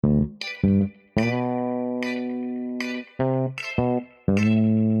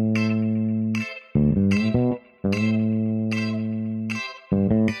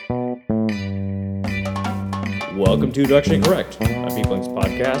Welcome to Direction Incorrect, a People's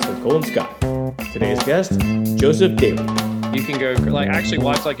podcast with Cole and Scott. Today's guest, Joseph Daly. You can go actually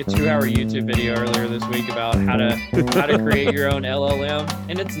watch a 2-hour YouTube video earlier this week about how to create your own LLM,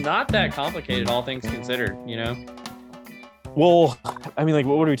 and it's not that complicated, all things considered. Well, I mean,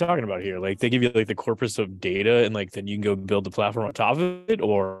 what are we talking about here? They give you the corpus of data, and then you can go build the platform on top of it,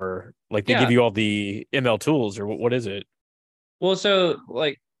 or they give you all the ML tools, or what is it? Well, so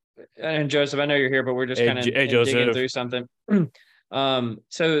and Joseph, I know you're here, but we're just kind of digging through something.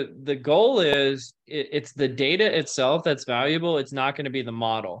 So the goal is it's the data itself that's valuable. It's not going to be the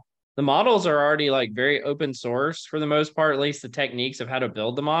model. The models are already very open source for the most part, at least the techniques of how to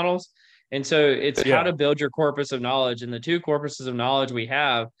build the models. And so it's how to build your corpus of knowledge. And the two corpuses of knowledge we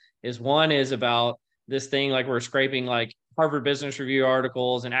have is one is about this thing, we're scraping Harvard Business Review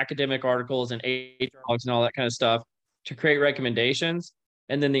articles and academic articles and HR logs and all that kind of stuff to create recommendations.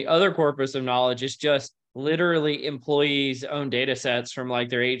 And then the other corpus of knowledge is just literally employees' own data sets from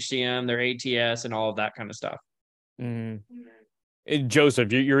their HCM, their ATS, and all of that kind of stuff. Mm-hmm. And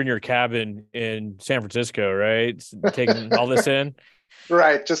Joseph, you're in your cabin in San Francisco, right? Taking all this in?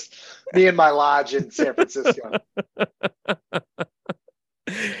 Right. Just me and my lodge in San Francisco.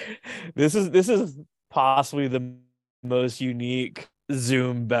 This is possibly the most unique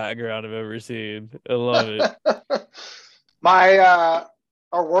Zoom background I've ever seen. I love it.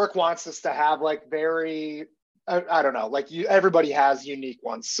 Our work wants us to have very, I don't know, everybody has unique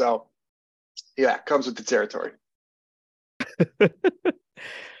ones. So yeah, it comes with the territory. Well,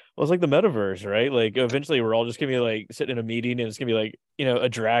 it's the metaverse, right? Eventually we're all just gonna be sitting in a meeting, and it's gonna be a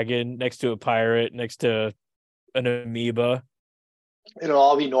dragon next to a pirate next to an amoeba. It'll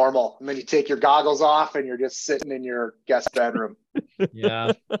all be normal. And then you take your goggles off and you're just sitting in your guest bedroom.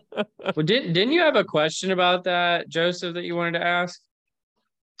 Yeah. Well, didn't you have a question about that, Joseph, that you wanted to ask?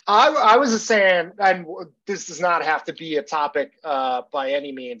 I was just saying, and this does not have to be a topic by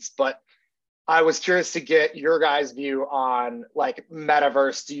any means, but I was curious to get your guys' view on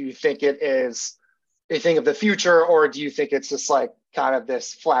metaverse. Do you think it is a thing of the future, or do you think it's just kind of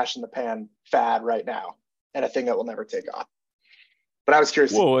this flash in the pan fad right now and a thing that will never take off? But I was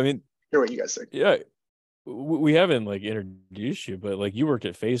curious to hear what you guys think. Yeah, we haven't introduced you, but you worked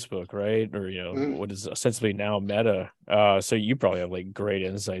at Facebook, right? Or what is ostensibly now Meta. So you probably have great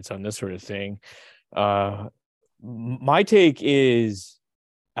insights on this sort of thing. My take is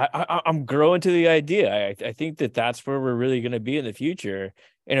I'm growing to the idea. I think that's where we're really going to be in the future.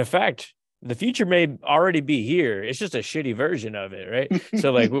 And in fact, the future may already be here. It's just a shitty version of it, right?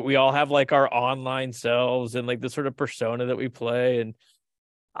 So we all have our online selves and the sort of persona that we play. And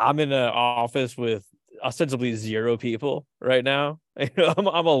I'm in an office with ostensibly 0 people right now. I'm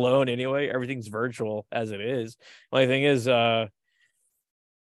alone anyway. Everything's virtual as it is. My thing is, I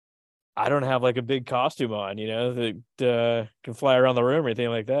don't have a big costume on, that can fly around the room or anything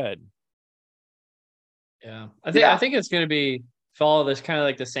like that. Yeah, I think it's going to follow this kind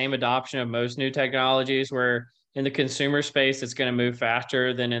of the same adoption of most new technologies, where in the consumer space it's going to move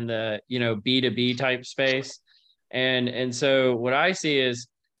faster than in the B2B type space, and so what I see is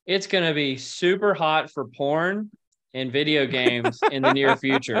it's going to be super hot for porn and video games in the near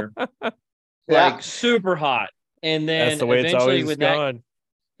future. Super hot. And then that's the way eventually it's always gone.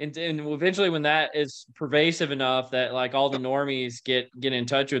 And eventually when that is pervasive enough that all the normies get in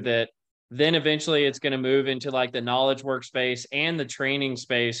touch with it, then eventually it's going to move into the knowledge workspace and the training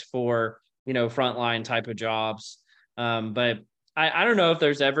space for, frontline type of jobs. But I don't know if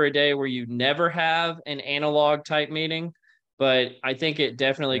there's ever a day where you never have an analog type meeting, but I think it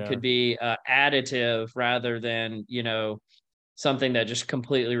definitely could be additive rather than, something that just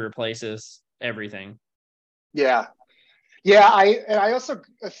completely replaces everything. Yeah. Yeah. I also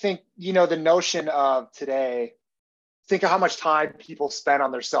think, the notion of today, think of how much time people spend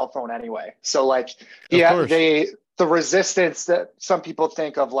on their cell phone anyway. So the resistance that some people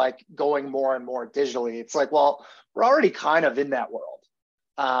think of going more and more digitally, it's well, we're already kind of in that world.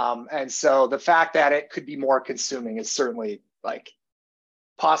 And so the fact that it could be more consuming is certainly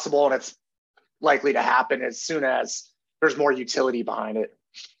possible, and it's likely to happen as soon as there's more utility behind it.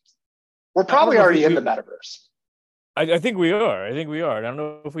 We're probably already in the metaverse. I think we are. I don't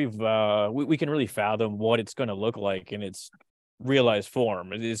know if we can really fathom what it's going to look like in its realized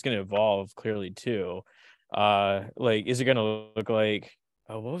form. It's going to evolve clearly too. Is it going to look like?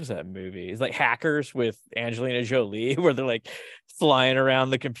 Oh, what was that movie? It's Hackers with Angelina Jolie, where they're flying around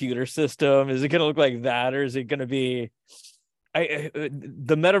the computer system. Is it going to look like that, or is it going to be?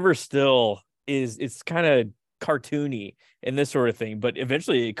 The metaverse still is. It's kind of cartoony and this sort of thing, but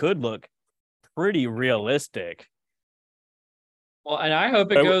eventually it could look pretty realistic. Well, and I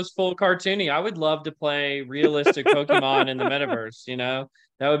hope it goes full cartoony. I would love to play realistic Pokemon in the metaverse.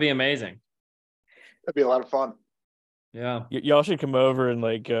 That would be amazing. That'd be a lot of fun. Yeah. Y'all should come over and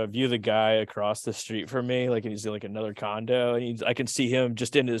like view the guy across the street from me. Like he's in like another condo, and I can see him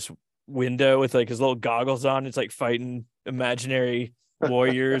just in his window with like his little goggles on. It's like fighting imaginary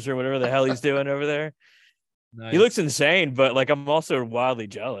warriors or whatever the hell he's doing over there. Nice. He looks insane, but like I'm also wildly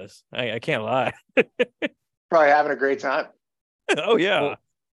jealous. I can't lie. Probably having a great time. Oh yeah.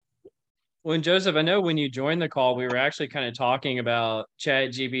 Well, Joseph, I know when you joined the call, we were actually kind of talking about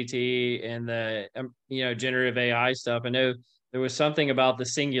ChatGPT and the generative AI stuff. I know there was something about the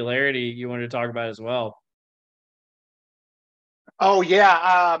singularity you wanted to talk about as well. Oh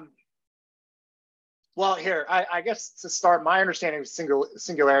yeah. Well, here I guess to start, my understanding of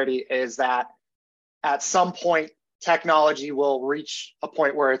singularity is that at some point technology will reach a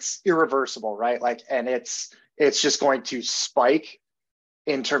point where it's irreversible, right? Like, and it's just going to spike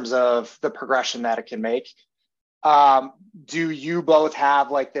in terms of the progression that it can make. Do you both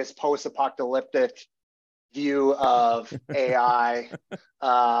have like this post-apocalyptic view of AI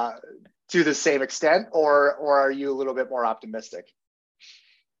to the same extent, or are you a little bit more optimistic?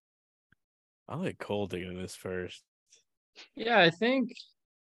 I'll let Cole dig into this first. Yeah, I think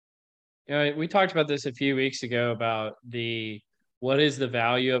we talked about this a few weeks ago about what is the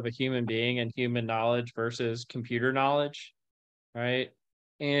value of a human being and human knowledge versus computer knowledge, right?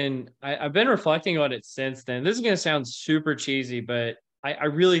 And I've been reflecting on it since then. This is going to sound super cheesy, but I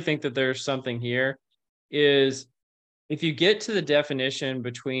really think that there's something here. Is if you get to the definition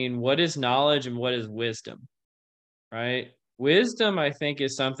between what is knowledge and what is wisdom, right? Wisdom, I think,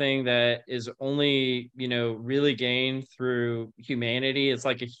 is something that is only, really gained through humanity. It's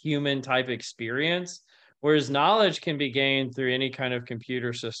like a human type experience, whereas knowledge can be gained through any kind of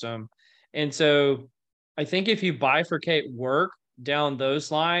computer system. And so I think if you bifurcate work down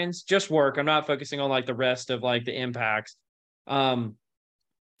those lines, just work, I'm not focusing on like the rest of like the impacts.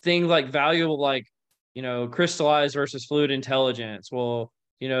 Things like valuable, like, crystallized versus fluid intelligence. Well,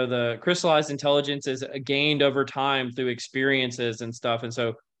 the crystallized intelligence is gained over time through experiences and stuff. And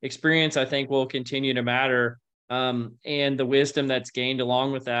so experience, I think, will continue to matter. And the wisdom that's gained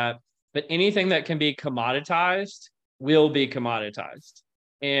along with that. But anything that can be commoditized will be commoditized.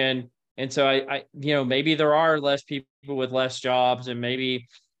 And so I maybe there are less people with less jobs, and maybe,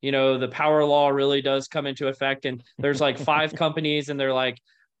 the power law really does come into effect. And there's like 5 companies and they're like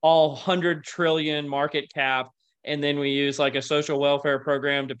all 100 trillion market cap. And then we use like a social welfare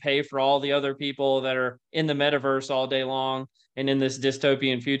program to pay for all the other people that are in the metaverse all day long and in this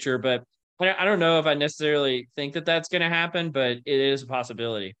dystopian future. But I don't know if I necessarily think that that's going to happen, but it is a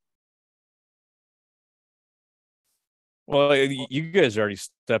possibility. Well, you guys are already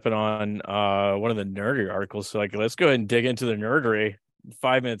stepping on one of the nerdy articles. So like, let's go ahead and dig into the nerdery.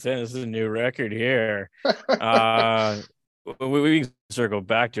 5 minutes in, this is a new record here. We can circle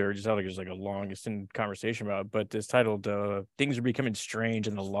back to it. Just like there's like a long conversation about it, but it's titled "Things Are Becoming Strange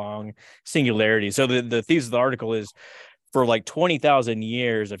in the Long Singularity." So the thesis of the article is, for like 20,000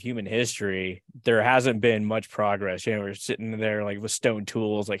 years of human history, there hasn't been much progress. We're sitting there like with stone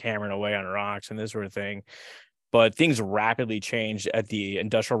tools, like hammering away on rocks and this sort of thing. But things rapidly changed at the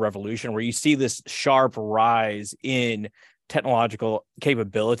Industrial Revolution, where you see this sharp rise in technological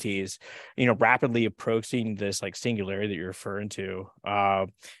capabilities, rapidly approaching this like singularity that you're referring to.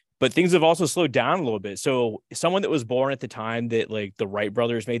 But things have also slowed down a little bit. So someone that was born at the time that like the Wright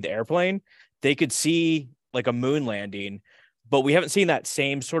brothers made the airplane, they could see like a moon landing, but we haven't seen that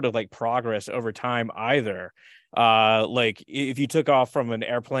same sort of like progress over time either. Like if you took off from an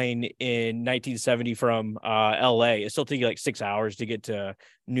airplane in 1970 from LA, it still took you like 6 hours to get to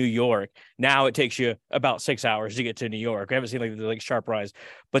New York. Now it takes you about 6 hours to get to New York. We haven't seen like the sharp rise,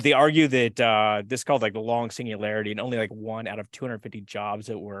 but they argue that this is called like the long singularity, and only like 1 out of 250 jobs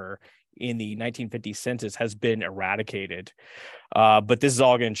that were in the 1950 census has been eradicated. But this is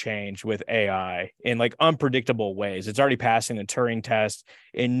all going to change with AI in like unpredictable ways. It's already passing the Turing test,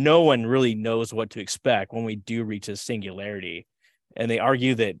 and no one really knows what to expect when we do reach a singularity. And they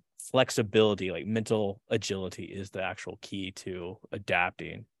argue that flexibility, like mental agility, is the actual key to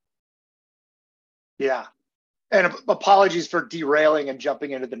adapting. Yeah. And apologies for derailing and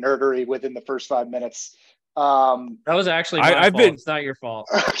jumping into the nerdery within the first 5 minutes. That was actually my fault. It's not your fault.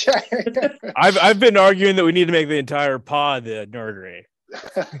 Okay. I've been arguing that we need to make the entire pod the nerdery.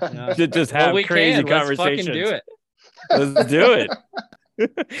 Yeah. Just have crazy conversations. Let's do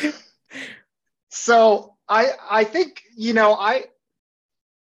it. So I think,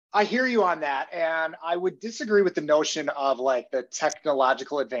 I hear you on that, and I would disagree with the notion of like the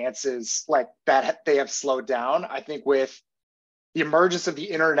technological advances like that they have slowed down. I think with the emergence of the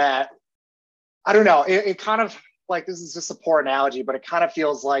internet, I don't know, it kind of like, this is just a poor analogy, but it kind of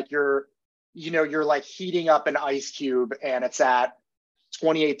feels like you're like heating up an ice cube and it's at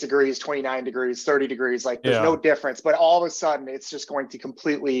 28 degrees, 29 degrees, 30 degrees, like there's no difference, but all of a sudden it's just going to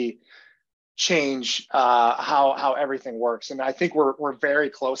completely change how everything works. And I think we're very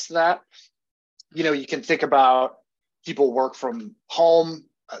close to that. You can think about people work from home.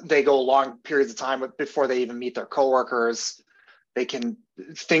 They go long periods of time before they even meet their coworkers.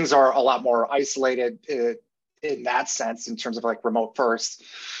 Things are a lot more isolated in that sense, in terms of like remote first.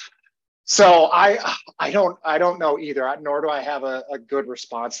 So I don't know either, nor do I have a good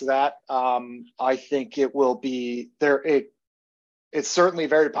response to that. I think it will be there. It's certainly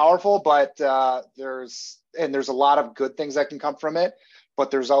very powerful, but there's a lot of good things that can come from it,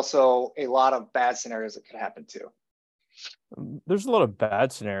 but there's also a lot of bad scenarios that could happen too. There's a lot of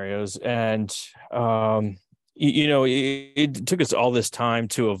bad scenarios, and it took us all this time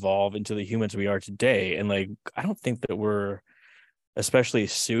to evolve into the humans we are today, and like I don't think that we're especially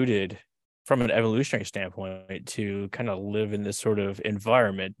suited from an evolutionary standpoint to kind of live in this sort of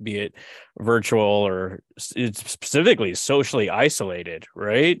environment, be it virtual or specifically socially isolated,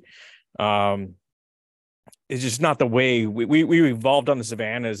 right? It's just not the way we evolved on the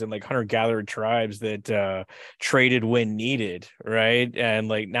savannas and like hunter-gatherer tribes that traded when needed, right? And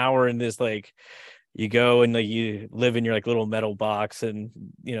like now we're in this, like, you go and like you live in your like little metal box and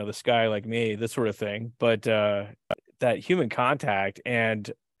the sky like me, this sort of thing. But that human contact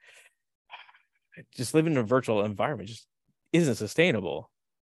and just living in a virtual environment just isn't sustainable.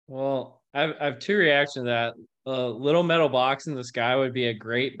 Well, I have two reactions to that. Little Metal Box in the Sky would be a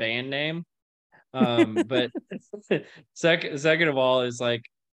great band name. But second of all is like,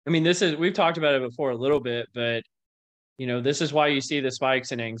 I mean, we've talked about it before a little bit, but this is why you see the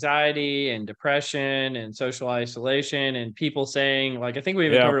spikes in anxiety and depression and social isolation and people saying, like, I think we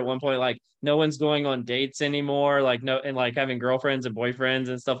even covered at one point, like, no one's going on dates anymore, like and like having girlfriends and boyfriends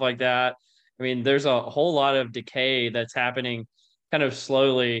and stuff like that. I mean, there's a whole lot of decay that's happening kind of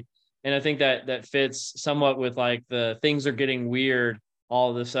slowly. And I think that fits somewhat with like the things are getting weird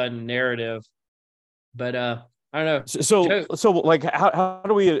all of a sudden narrative. But I don't know. So like how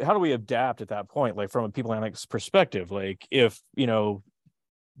do we adapt at that point? Like from a people analytics perspective, like if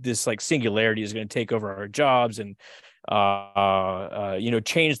this like singularity is going to take over our jobs and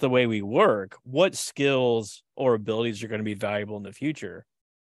change the way we work, what skills or abilities are going to be valuable in the future?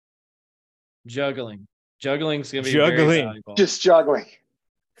 Juggling is going to be very valuable. Just juggling.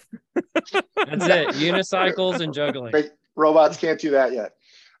 That's it. Unicycles and juggling. Robots can't do that yet.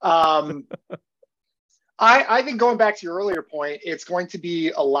 I think going back to your earlier point, it's going to be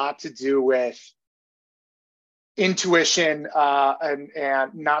a lot to do with intuition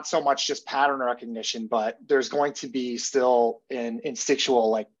and not so much just pattern recognition, but there's going to be still an instinctual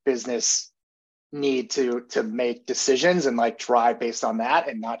like business need to make decisions and like drive based on that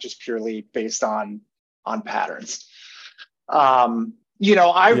and not just purely based on patterns.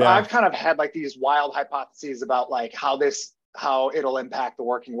 I've kind of had like these wild hypotheses about like how it'll impact the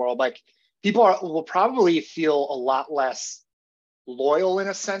working world. Like people will probably feel a lot less loyal in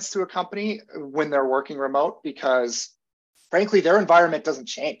a sense to a company when they're working remote because frankly, their environment doesn't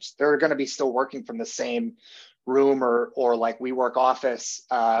change. They're going to be still working from the same room or like WeWork office,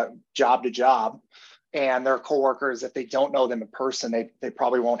 job to job, and their coworkers, if they don't know them in person, they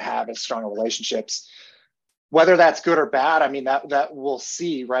probably won't have as strong relationships. Whether that's good or bad, I mean, that we'll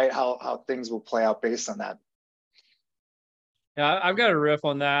see, right? How things will play out based on that. Yeah, I've got a riff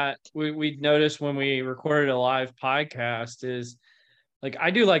on that. We noticed when we recorded a live podcast is like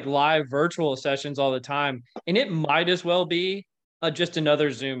I do like live virtual sessions all the time, and it might as well be just another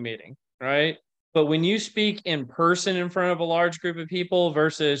Zoom meeting, right? But when you speak in person in front of a large group of people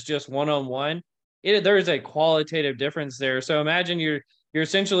versus just one-on-one, there is a qualitative difference there. So imagine you're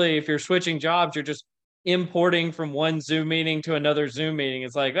essentially, if you're switching jobs, you're just importing from one Zoom meeting to another Zoom meeting.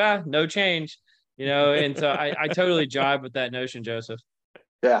 It's like, no change, and so I totally jive with that notion, Joseph.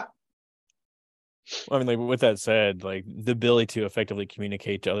 Yeah. Well, I mean, like with that said, like the ability to effectively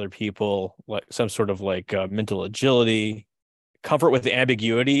communicate to other people, like some sort of like mental agility, comfort with the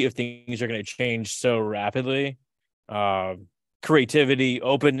ambiguity if things are going to change so rapidly, creativity,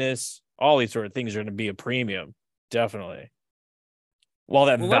 openness, all these sort of things are going to be a premium, definitely. While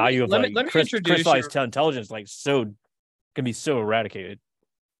that value of like crystallized intelligence, like can be so eradicated.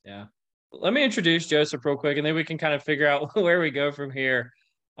 Yeah. Let me introduce Joseph real quick, and then we can kind of figure out where we go from here.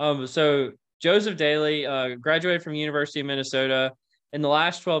 So Joseph Daly graduated from University of Minnesota. In the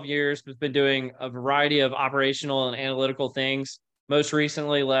last 12 years, has been doing a variety of operational and analytical things. Most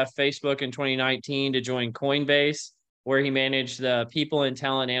recently left Facebook in 2019 to join Coinbase. where he managed the people and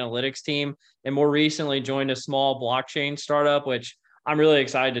talent analytics team, and more recently joined a small blockchain startup, which I'm really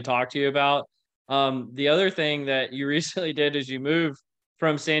excited to talk to you about. The other thing that you recently did is you moved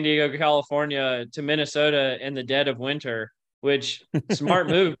from San Diego, California to Minnesota in the dead of winter, which smart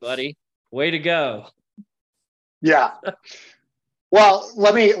move, buddy. Way to go. Yeah. Well,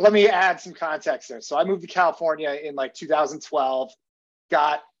 let me add some context there. So I moved to California in like 2012,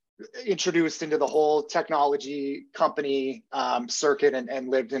 got introduced into the whole technology company circuit and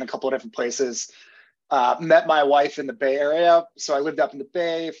lived in a couple of different places. Met my wife in the Bay Area. So I lived up in the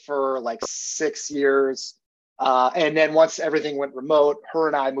Bay for like 6 years. And then once everything went remote, her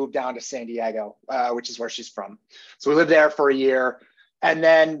and I moved down to San Diego, which is where she's from. So we lived there for a year. And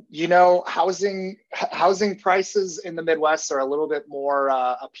then, housing prices in the Midwest are a little bit more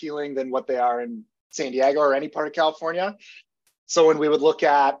appealing than what they are in San Diego or any part of California. So when we would look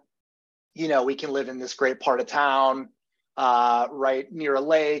at, we can live in this great part of town, right near a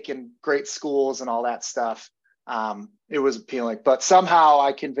lake and great schools and all that stuff, it was appealing. But somehow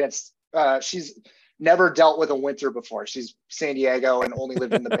I convinced, she's never dealt with a winter before. She's San Diego and only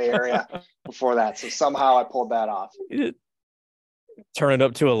lived in the Bay Area before that. So somehow I pulled that off. Turn it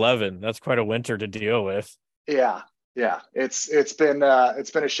up to 11. That's quite a winter to deal with. Yeah. It's been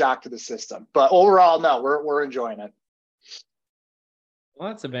a shock to the system, but overall, no, we're enjoying it. Well,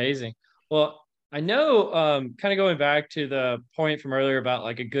 that's amazing. Well, I know, kind of going back to the point from earlier about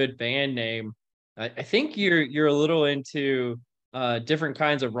like a good band name, I think you're a little into different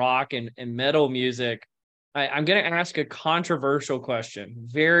kinds of rock and metal music. I'm going to ask a controversial question.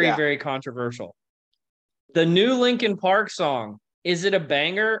 Very controversial. The new Linkin Park song, is it a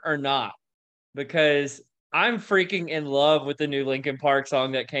banger or not? Because I'm freaking in love with the new Linkin Park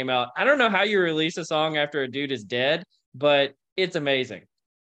song that came out. I don't know how you release a song after a dude is dead, but it's amazing.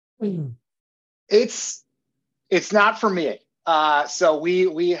 It's not for me. So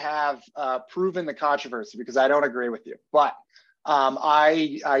we have proven the controversy because I don't agree with you, but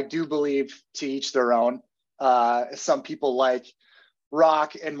I do believe to each their own. Some people like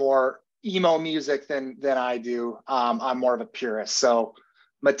rock and more emo music than I do. I'm more of a purist. So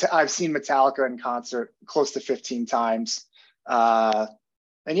I've seen Metallica in concert close to 15 times. And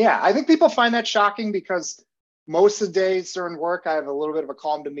yeah, I think people find that shocking because most of the days during work, I have a little bit of a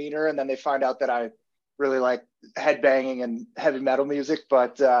calm demeanor, and then they find out that I really like headbanging and heavy metal music.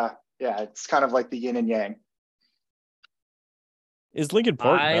 But yeah, it's kind of like the yin and yang. Is Linkin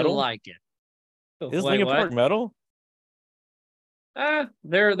Park metal? I like it. Is Linkin Park metal?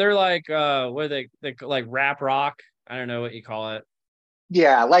 They're like what are they like rap rock? I don't know what you call it.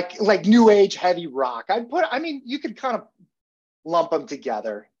 Yeah, like new age heavy rock. You could kind of lump them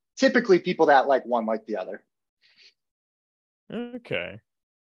together. Typically people that like one like the other. Okay.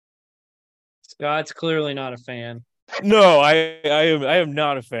 Scott's clearly not a fan. No, I am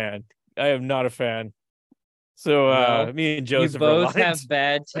not a fan. I am not a fan. So well, me and Joseph you both have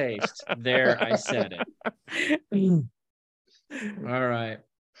bad taste. There, I said it. All right.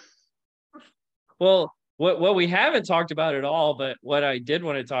 Well, what we haven't talked about at all, but what I did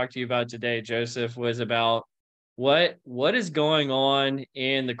want to talk to you about today, Joseph, was about what is going on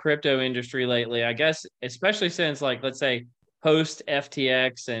in the crypto industry lately. I guess especially since, like, let's say post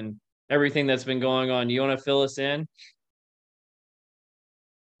FTX and everything that's been going on. You want to fill us in?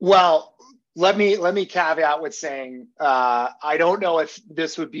 Well, let me caveat with saying I don't know if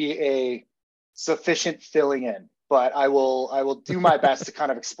this would be a sufficient filling in, but I will do my best to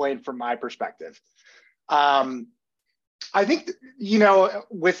kind of explain from my perspective. I think,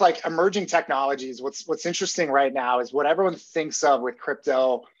 with like emerging technologies, what's interesting right now is what everyone thinks of with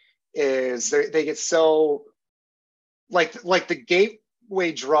crypto is they get so like the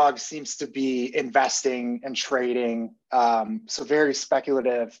gateway drug seems to be investing and trading. So very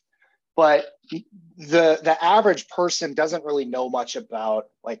speculative, but the average person doesn't really know much about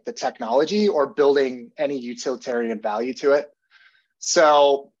like the technology or building any utilitarian value to it.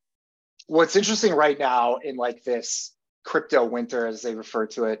 So what's interesting right now in like this crypto winter, as they refer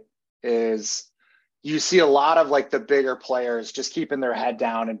to it, is you see a lot of like the bigger players just keeping their head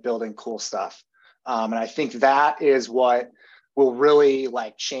down and building cool stuff. And I think that is what will really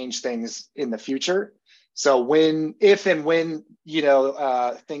like change things in the future. So if and when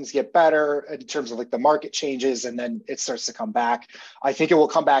things get better in terms of like the market changes and then it starts to come back, I think it will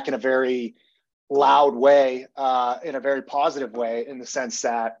come back in a very loud way, in a very positive way, in the sense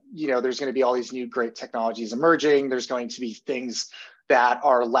that, there's going to be all these new great technologies emerging. There's going to be things that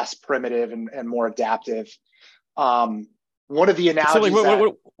are less primitive and more adaptive. One of the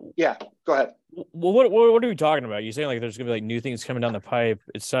analogies yeah, go ahead. what are we talking about? You saying like there's gonna be like new things coming down the pipe,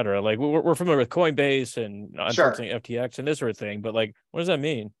 etc. Like we're familiar with Coinbase and unfortunately FTX and this sort of thing, but like what does that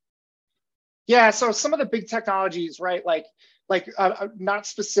mean? Yeah, so some of the big technologies, right? Not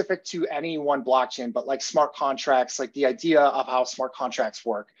specific to any one blockchain, but like smart contracts, like the idea of how smart contracts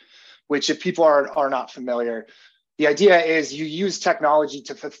work, which if people are not familiar, the idea is you use technology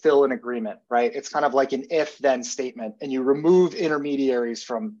to fulfill an agreement, right? It's kind of like an if-then statement, and you remove intermediaries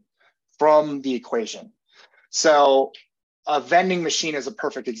from the equation. So a vending machine is a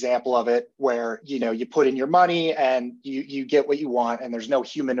perfect example of it, where you put in your money and you get what you want, and there's no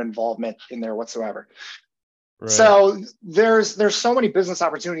human involvement in there whatsoever. Right. So there's so many business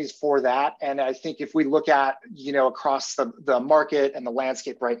opportunities for that, and I think if we look at across the market and the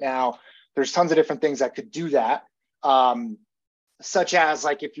landscape right now, there's tons of different things that could do that, such as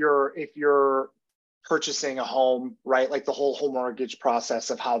like if you're purchasing a home, right? Like the whole home mortgage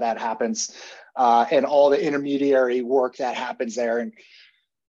process of how that happens, and all the intermediary work that happens there.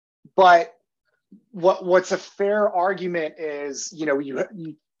 But what's a fair argument is,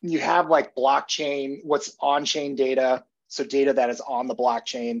 you have like blockchain, what's on-chain data, so data that is on the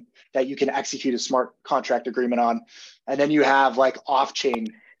blockchain that you can execute a smart contract agreement on, and then you have like off-chain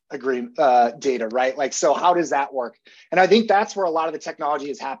agreement data, right? Like, so how does that work? And I think that's where a lot of the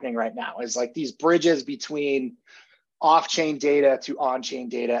technology is happening right now, is like these bridges between off-chain data to on-chain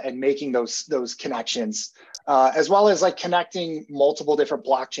data and making those connections, as well as like connecting multiple different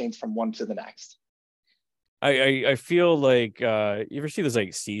blockchains from one to the next. I feel like you ever see this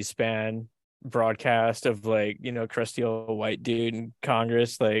like C-SPAN broadcast of like crusty old white dude in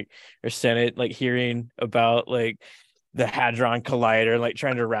Congress, like, or Senate, like hearing about like the Hadron Collider, like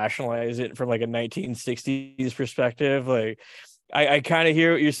trying to rationalize it from like a 1960s perspective. Like I kind of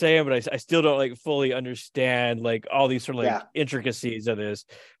hear what you're saying, but I still don't like fully understand like all these sort of like intricacies of this,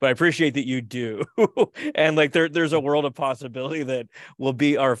 but I appreciate that you do. And like there's a world of possibility that will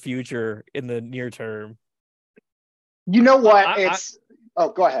be our future in the near term. You know what?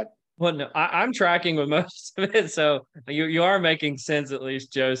 Go ahead. Well, no, I'm tracking with most of it, so you are making sense, at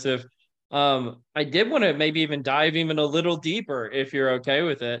least, Joseph. I did want to maybe even dive even a little deeper, if you're okay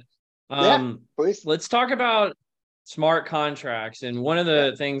with it. Please. Let's talk about smart contracts. And one of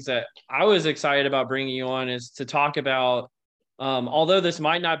the things that I was excited about bringing you on is to talk about, although this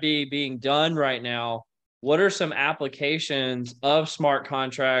might not be being done right now, what are some applications of smart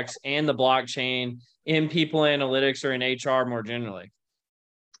contracts and the blockchain in people analytics or in HR more generally?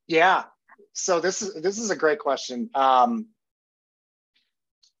 Yeah. So this is a great question.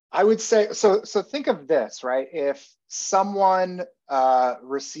 I would say, so think of this, right? If someone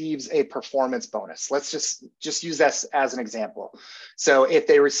receives a performance bonus, let's just use this as an example. So if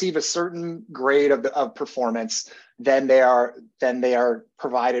they receive a certain grade of performance, then they are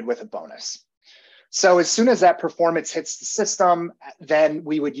provided with a bonus. So as soon as that performance hits the system, then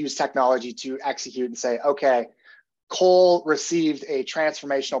we would use technology to execute and say, okay, Cole received a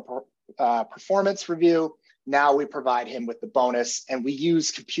transformational performance review. Now we provide him with the bonus, and we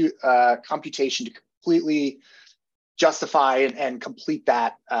use computation to completely justify and complete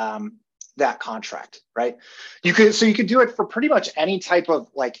that contract, right? You could do it for pretty much any type of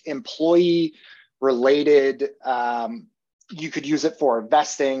like employee related. You could use it for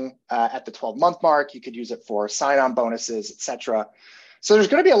vesting at the 12-month mark. You could use it for sign-on bonuses, etc. So there's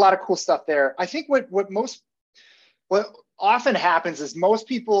going to be a lot of cool stuff there. I think what often happens is most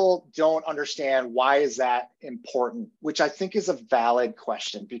people don't understand why is that important, which I think is a valid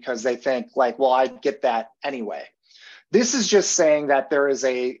question, because they think like, well, I'd get that anyway. This is just saying that there is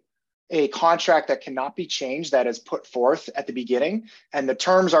a contract that cannot be changed that is put forth at the beginning, and the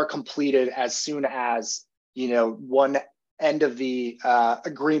terms are completed as soon as one end of the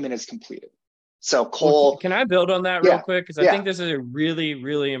agreement is completed. So Cole, can I build on that real quick? Because I think this is a really,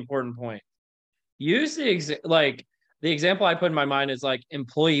 really important point. Use the example I put in my mind is like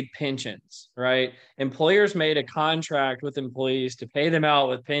employee pensions, right? Employers made a contract with employees to pay them out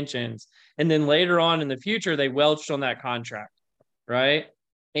with pensions. And then later on in the future, they welched on that contract, right?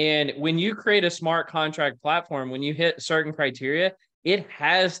 And when you create a smart contract platform, when you hit certain criteria, it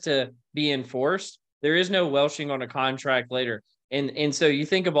has to be enforced. There is no welching on a contract later. And so you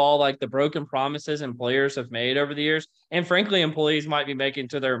think of all like the broken promises employers have made over the years, and frankly, employees might be making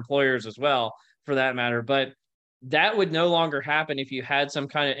to their employers as well, for that matter. But that would no longer happen if you had some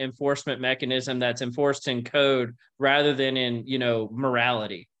kind of enforcement mechanism that's enforced in code rather than in,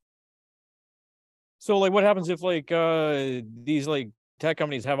 morality. So like what happens if like these like tech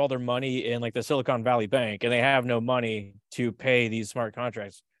companies have all their money in like the Silicon Valley Bank and they have no money to pay these smart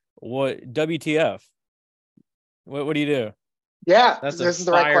contracts? What WTF? What do you do? Yeah, That's this a is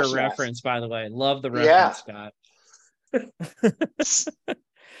the right fire question reference, by the way. Love the reference, Scott.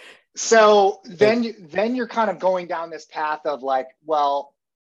 So then you're kind of going down this path of like, well,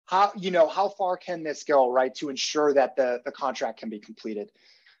 how far can this go, right, to ensure that the contract can be completed?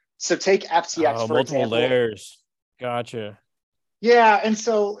 So take FTX for multiple example. layers. Gotcha. Yeah, and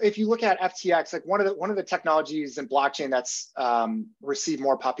so if you look at FTX, like one of the technologies in blockchain that's received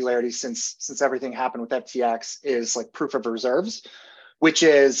more popularity since everything happened with FTX is like proof of reserves, which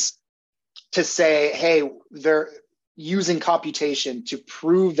is to say, hey, they're using computation to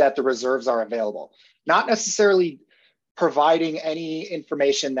prove that the reserves are available, not necessarily providing any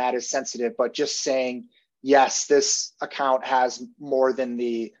information that is sensitive, but just saying, yes, this account has more than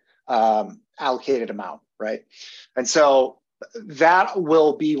the allocated amount, right? And so that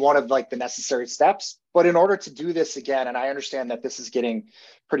will be one of like the necessary steps. But in order to do this again, and I understand that this is getting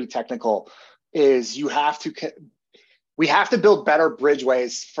pretty technical, is we have to build better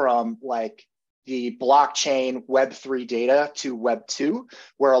bridgeways from like the blockchain Web3 data to Web2,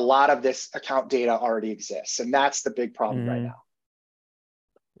 where a lot of this account data already exists. And that's the big problem right now.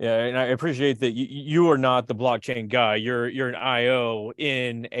 Yeah, and I appreciate that you are not the blockchain guy. You're an IO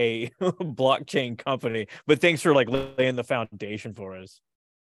in a blockchain company. But thanks for like laying the foundation for us.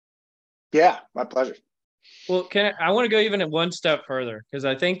 Yeah, my pleasure. Well, I want to go even one step further, because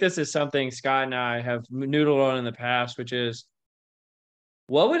I think this is something Scott and I have noodled on in the past, which is,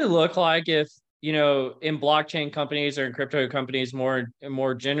 what would it look like if, in blockchain companies or in crypto companies more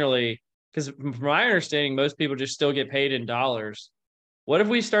generally, because from my understanding, most people just still get paid in dollars. What if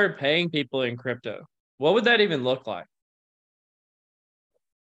we started paying people in crypto? What would that even look like?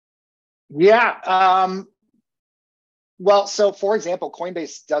 Yeah. Well, so for example,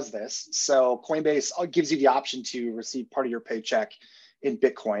 Coinbase does this. So Coinbase gives you the option to receive part of your paycheck in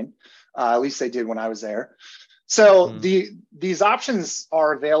Bitcoin. At least they did when I was there. So these options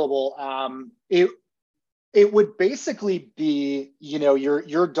are available. It would basically be,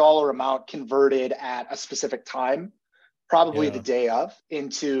 your dollar amount converted at a specific time, probably the day of,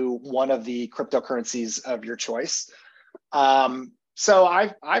 into one of the cryptocurrencies of your choice. So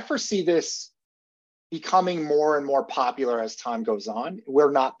I foresee this becoming more and more popular as time goes on.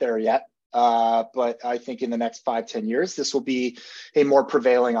 We're not there yet, but I think in the next 5-10 years, this will be a more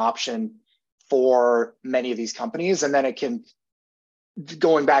prevailing option for many of these companies. And then it can,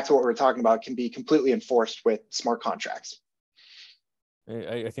 going back to what we were talking about, can be completely enforced with smart contracts.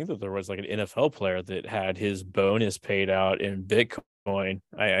 I think that there was like an NFL player that had his bonus paid out in Bitcoin.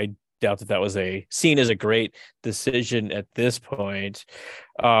 I doubt that was seen as a great decision at this point.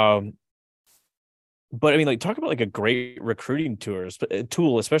 But I mean, like, talk about like a great recruiting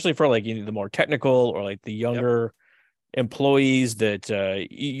tool, especially for like the more technical or like the younger employees that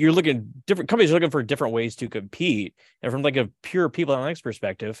you're looking, different companies are looking for different ways to compete. And from like a pure people analytics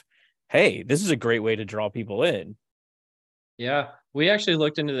perspective, hey, this is a great way to draw people in. Yeah, we actually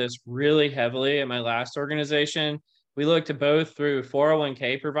looked into this really heavily at my last organization. We looked at both through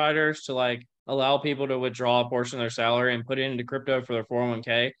 401k providers to like allow people to withdraw a portion of their salary and put it into crypto for their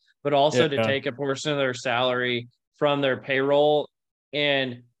 401k, but also to take a portion of their salary from their payroll.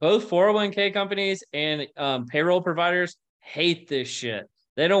 And both 401k companies and payroll providers hate this shit.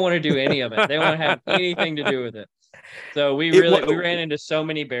 They don't want to do any of it. They don't want to have anything to do with it. So we ran into so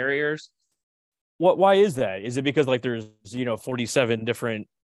many barriers. Why is that? Is it because like there's 47 different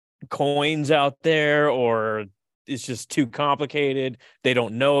coins out there, or it's just too complicated? They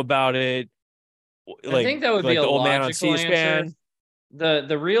don't know about it. Like, I think that would be a the old man on logical C-SPAN. answer.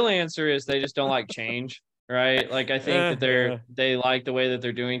 The real answer is they just don't like change, right? Like I think that they like the way that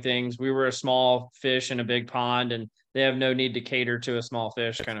they're doing things. We were a small fish in a big pond, and they have no need to cater to a small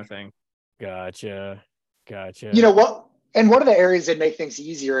fish kind of thing. Gotcha. You know what? And one of the areas that make things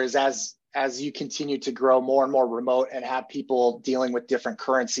easier is as you continue to grow more and more remote and have people dealing with different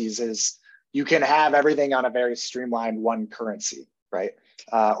currencies, is you can have everything on a very streamlined one currency, right?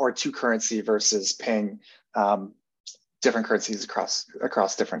 Or two currency versus paying different currencies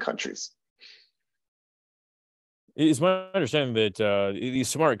across different countries. It's my understanding that these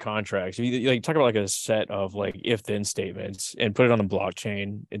smart contracts, you like talk about like a set of like if-then statements and put it on a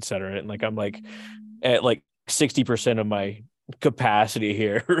blockchain, et cetera. And like I'm like at like 60% of my capacity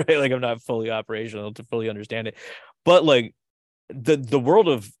here, right? Like I'm not fully operational to fully understand it, but like the world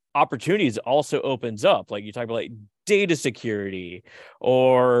of opportunities also opens up. Like you talk about like data security,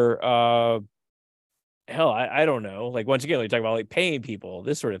 or hell, I don't know. Like once again, like talk about like paying people,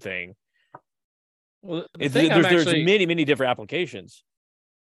 this sort of thing. Well, there's many different applications.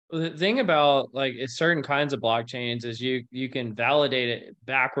 The thing about like certain kinds of blockchains is you can validate it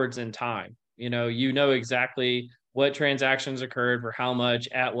backwards in time. You know exactly what transactions occurred for how much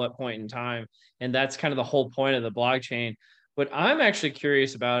at what point in time. And that's kind of the whole point of the blockchain. What I'm actually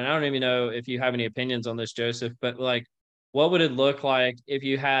curious about, and I don't even know if you have any opinions on this, Joseph, but like, what would it look like if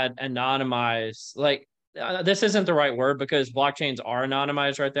you had anonymized, like, this isn't the right word because blockchains are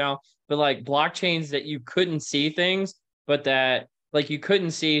anonymized right now, but like blockchains that you couldn't see things, but that like you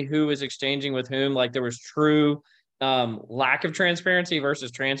couldn't see who was exchanging with whom, like there was true lack of transparency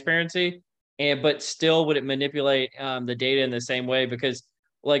versus transparency, and but still would it manipulate the data in the same way? Because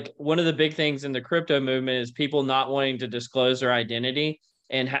like one of the big things in the crypto movement is people not wanting to disclose their identity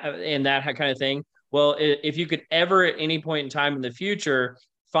and that kind of thing. Well, if you could ever at any point in time in the future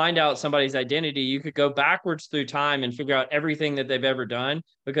find out somebody's identity, you could go backwards through time and figure out everything that they've ever done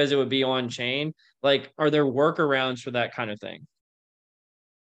because it would be on chain. Like, are there workarounds for that kind of thing?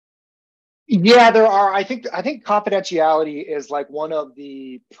 Yeah, there are. I think confidentiality is like one of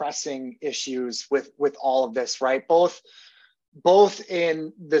the pressing issues with all of this, right? Both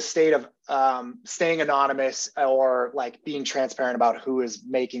in the state of staying anonymous or like being transparent about who is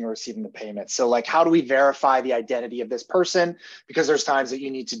making or receiving the payment. So like, how do we verify the identity of this person? Because there's times that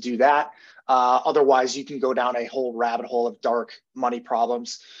you need to do that. Otherwise, you can go down a whole rabbit hole of dark money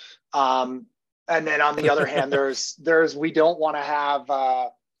problems. And then on the other hand, we don't want to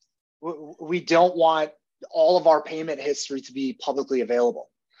have, we don't want all of our payment history to be publicly available.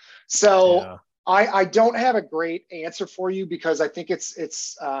 So yeah. I don't have a great answer for you because I think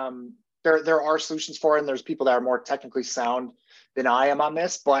there are solutions for it, and there's people that are more technically sound than I am on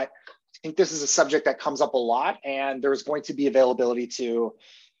this, but I think this is a subject that comes up a lot, and there's going to be availability to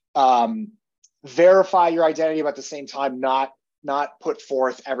verify your identity, but at the same time not put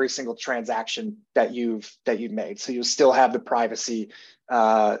forth every single transaction that you've made. So you'll still have the privacy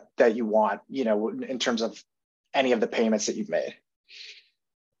that you want, in terms of any of the payments that you've made.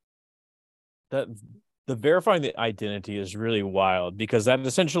 That the verifying the identity is really wild because that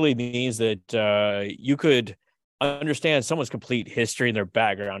essentially means that you could understand someone's complete history and their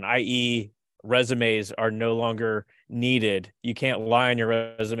background, i.e. resumes are no longer needed. You can't lie on your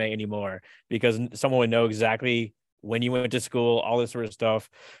resume anymore because someone would know exactly when you went to school, all this sort of stuff.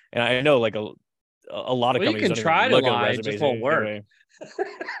 And I know like a lot of companies you can don't try even to look lie, at it resumes just won't work. anyway.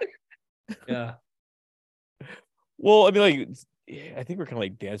 Yeah. Well, I mean, like, I think we're kind of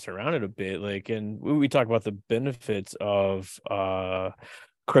like dancing around it a bit, like, and we talk about the benefits of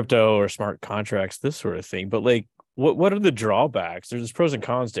crypto or smart contracts, this sort of thing. But like, what are the drawbacks? There's pros and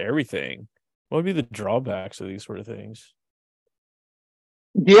cons to everything. What would be the drawbacks of these sort of things?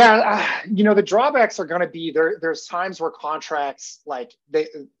 Yeah, the drawbacks are going to be there's times where contracts like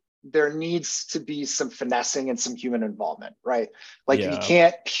there needs to be some finessing and some human involvement, right? Like you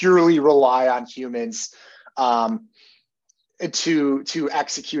can't purely rely on humans to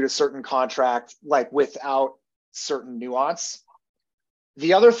execute a certain contract like without certain nuance.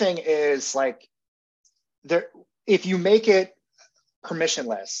 The other thing is like if you make it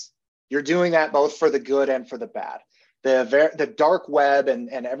permissionless, you're doing that both for the good and for the bad. The dark web and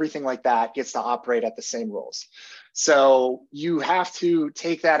everything like that gets to operate at the same rules. So you have to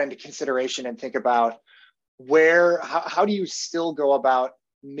take that into consideration and think about how do you still go about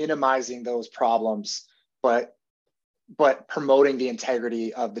minimizing those problems, but promoting the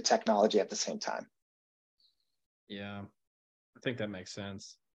integrity of the technology at the same time. Yeah, I think that makes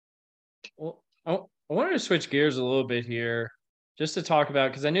sense. Well, I wanted to switch gears a little bit here just to talk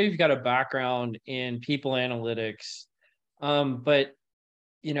about, because I know you've got a background in people analytics, but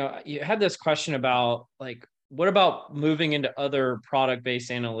you had this question about like, what about moving into other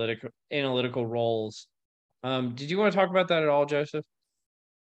product-based analytical roles? Did you want to talk about that at all, Joseph?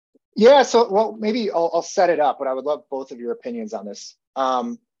 Yeah, so maybe I'll set it up, but I would love both of your opinions on this.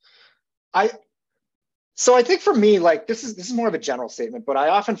 I think for me, like this is more of a general statement, but I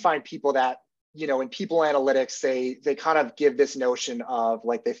often find people that, in people analytics, they kind of give this notion of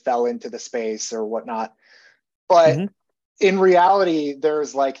like they fell into the space or whatnot. But in reality,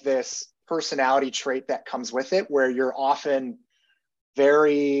 there's like this personality trait that comes with it where you're often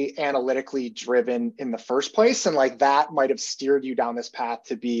very analytically driven in the first place. And like that might have steered you down this path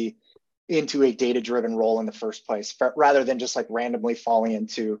to be into a data-driven role in the first place, rather than just like randomly falling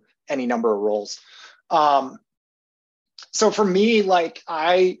into any number of roles. So for me, like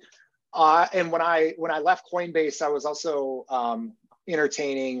and when I left Coinbase, I was also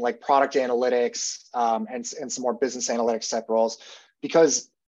entertaining like product analytics and some more business analytics type roles, because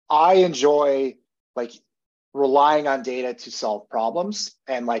I enjoy like relying on data to solve problems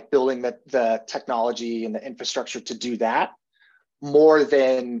and like building the technology and the infrastructure to do that more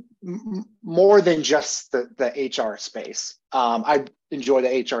than just the HR space. I enjoy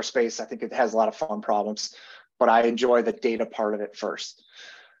the HR space. I think it has a lot of fun problems, but I enjoy the data part of it first.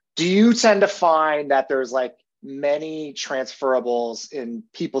 Do you tend to find that there's like many transferables in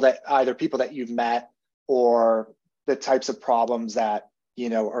people that you've met, or the types of problems that, you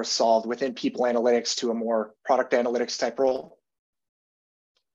know, are solved within people analytics to a more product analytics type role?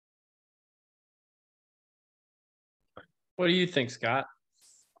 What do you think, Scott?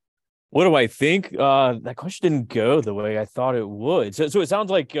 What do I think? That question didn't go the way I thought it would. So it sounds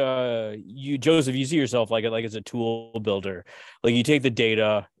like you, Joseph, you see yourself like as a tool builder. Like you take the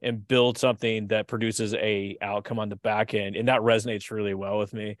data and build something that produces a outcome on the back end, and that resonates really well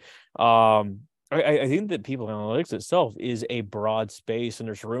with me. I think that people analytics itself is a broad space, and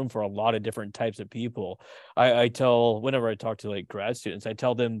there's room for a lot of different types of people. I tell, whenever I talk to like grad students, I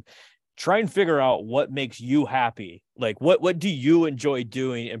tell them, try and figure out what makes you happy. Like what do you enjoy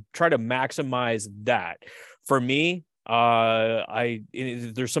doing, and try to maximize that. For me,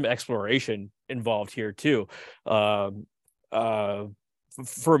 there's some exploration involved here too. For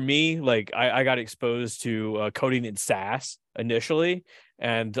me, like I got exposed to coding in SAS initially,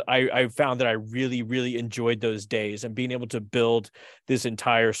 and I found that I really, really enjoyed those days and being able to build this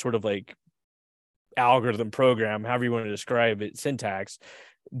entire sort of like algorithm program, however you want to describe it, syntax,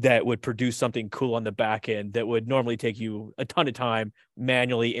 that would produce something cool on the back end that would normally take you a ton of time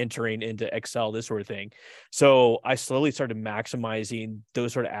manually entering into Excel, this sort of thing. So I slowly started maximizing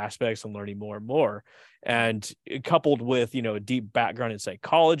those sort of aspects and learning more and more. And coupled with, you know, a deep background in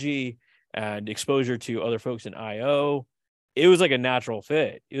psychology and exposure to other folks in IO, it was like a natural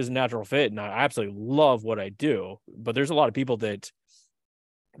fit. It was a natural fit. And I absolutely love what I do, but there's a lot of people that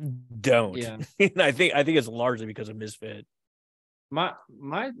don't. Yeah. And I think it's largely because of misfit. My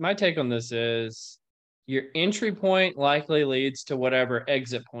take on this is your entry point likely leads to whatever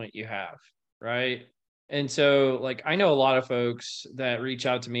exit point you have, right? And so like I know a lot of folks that reach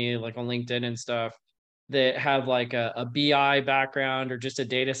out to me like on LinkedIn and stuff that have like a BI background or just a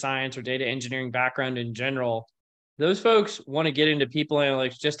data science or data engineering background in general. Those folks want to get into people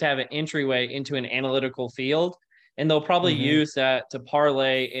analytics just to have an entryway into an analytical field. And they'll probably use that to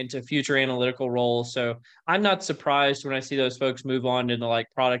parlay into future analytical roles. So I'm not surprised when I see those folks move on into like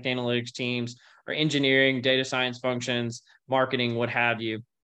product analytics teams or engineering, data science functions, marketing, what have you.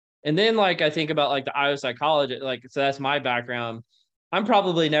 And then like I think about like the IO psychology, like so that's my background. I'm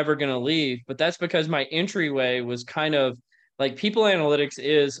probably never going to leave, but that's because my entryway was kind of like people analytics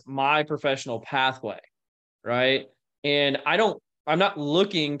is my professional pathway, right? And I'm not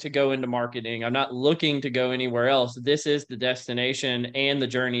looking to go into marketing. I'm not looking to go anywhere else. This is the destination and the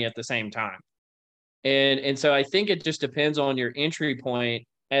journey at the same time. And so I think it just depends on your entry point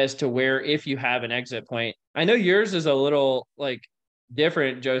as to where, if you have an exit point. I know yours is a little like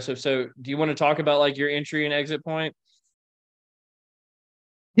different, Joseph. So do you want to talk about like your entry and exit point?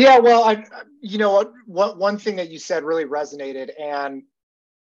 Yeah, well, you know, one thing that you said really resonated, and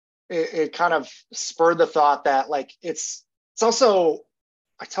it kind of spurred the thought that like it's also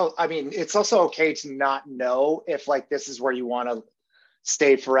it's also okay to not know if like this is where you want to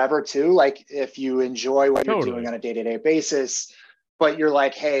stay forever too. Like if you enjoy what you're doing on a day-to-day basis, but you're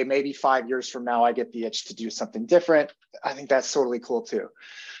like, hey, maybe 5 years from now I get the itch to do something different. I think that's totally cool too.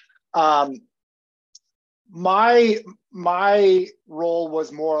 My role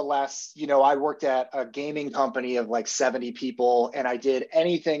was more or less, you know, I worked at a gaming company of like 70 people, and I did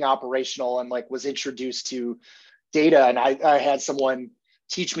anything operational and like was introduced to data. And I had someone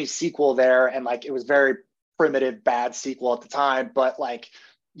teach me SQL there, and like it was very primitive, bad SQL at the time, but like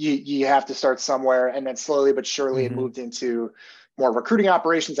you have to start somewhere. And then slowly but surely it moved into more recruiting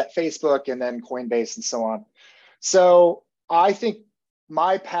operations at Facebook and then Coinbase and so on. So I think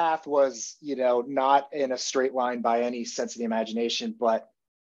my path was, you know, not in a straight line by any sense of the imagination, but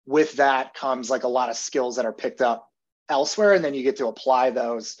with that comes like a lot of skills that are picked up elsewhere, and then you get to apply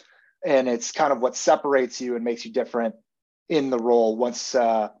those, and it's kind of what separates you and makes you different in the role once,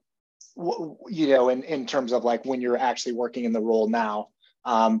 you know, in terms of like when you're actually working in the role now,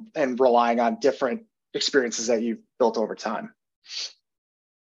 and relying on different experiences that you've built over time.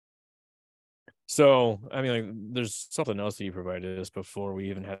 So, I mean, like, there's something else that you provided us before we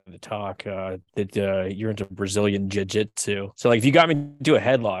even had to talk, that you're into Brazilian jiu-jitsu. So, like, if you got me to a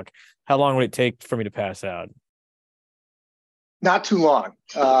headlock, how long would it take for me to pass out? Not too long.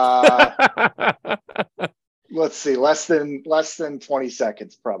 Let's see, less than 20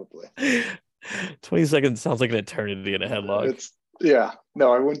 seconds, probably. 20 seconds sounds like an eternity in a headlock.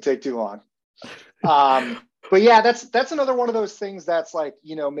 No, it wouldn't take too long. But yeah, that's another one of those things that's like,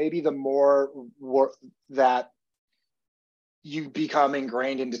 you know, maybe the more that you become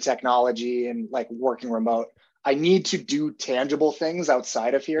ingrained into technology and like working remote, I need to do tangible things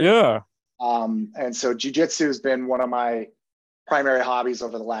outside of here. Yeah. And so jujitsu has been one of my primary hobbies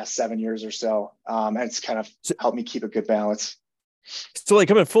over the last 7 years or so. And it's kind of helped me keep a good balance. So like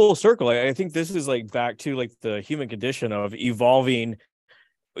coming full circle, I think this is like back to like the human condition of evolving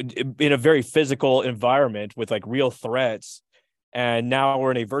in a very physical environment with like real threats. And now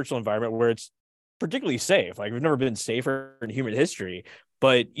we're in a virtual environment where it's particularly safe. Like we've never been safer in human history,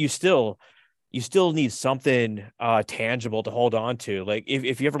 but you still need something tangible to hold on to. Like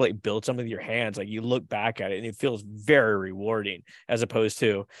if you ever like build something with your hands, like you look back at it and it feels very rewarding, as opposed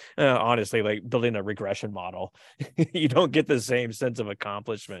to honestly, like building a regression model. You don't get the same sense of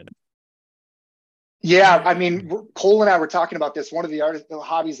accomplishment. Yeah, I mean, Cole and I were talking about this. One of the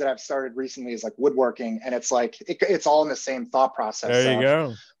hobbies that I've started recently is like woodworking, and it's like it's all in the same thought process. There you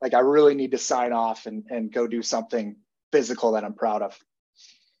go. Like I really need to sign off and go do something physical that I'm proud of.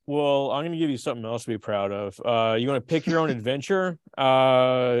 Well, I'm going to give you something else to be proud of. You want to pick your own adventure?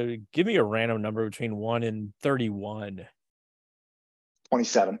 Give me a random number between 1 and 31.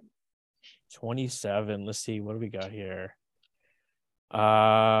 27. 27. Let's see. What do we got here?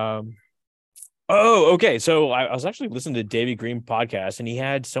 Oh, okay. So I was actually listening to Davey Green podcast, and he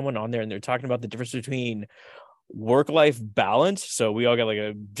had someone on there, and they're talking about the difference between work-life balance. So we all got like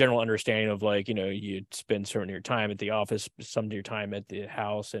a general understanding of like, you know, you spend certain of your time at the office, some of your time at the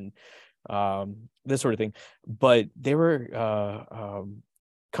house, and this sort of thing. But they were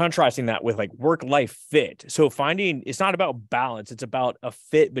contrasting that with like work-life fit. So finding it's not about balance, it's about a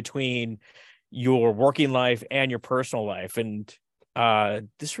fit between your working life and your personal life. And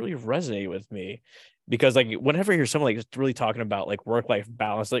this really resonated with me because like whenever I hear someone like really talking about like work-life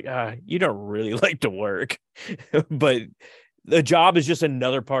balance, like you don't really like to work, but the job is just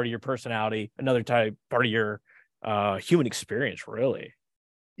another part of your personality, another part of your human experience, really.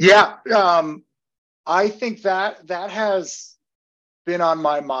 Yeah, I think that has been on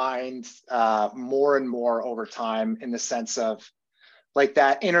my mind more and more over time, in the sense of like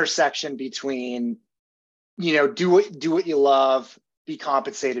that intersection between, you know, do what you love, be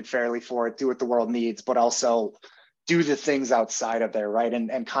compensated fairly for it, do what the world needs, but also do the things outside of there, right?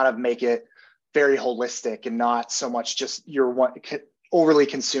 And kind of make it very holistic and not so much just you're overly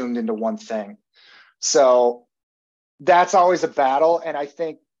consumed into one thing. So that's always a battle. And I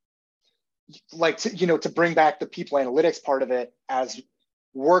think like to bring back the people analytics part of it, as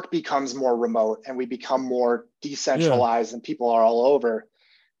work becomes more remote and we become more decentralized and people are all over,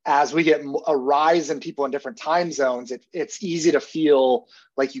 as we get a rise in people in different time zones, it's easy to feel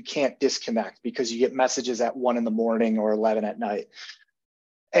like you can't disconnect because you get messages at 1 a.m. or 11 p.m.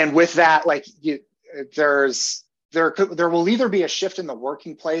 And with that, like there will either be a shift in the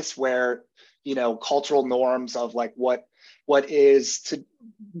working place where, you know, cultural norms of like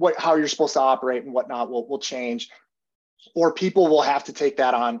how you're supposed to operate and whatnot will change, or people will have to take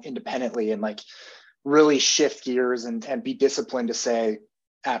that on independently and like really shift gears and be disciplined to say,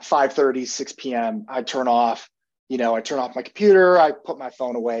 at 5:30, 6 p.m., I turn off my computer, I put my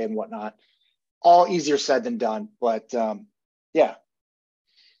phone away and whatnot. All easier said than done, but yeah.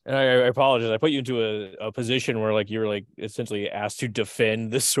 And I apologize. I put you into a position where like you're like essentially asked to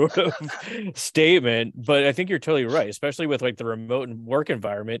defend this sort of statement, but I think you're totally right, especially with like the remote work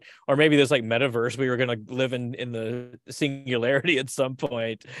environment, or maybe this like metaverse we were going to live in the singularity at some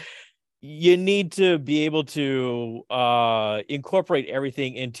point. You need to be able to incorporate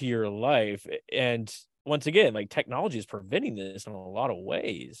everything into your life. And once again, like technology is preventing this in a lot of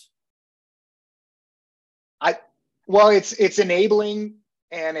ways. It's enabling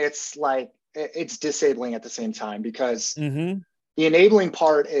and it's like, it's disabling at the same time, because the enabling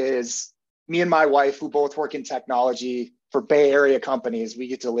part is me and my wife, who both work in technology for Bay Area companies. We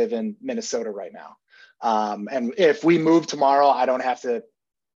get to live in Minnesota right now. And if we move tomorrow, I don't have to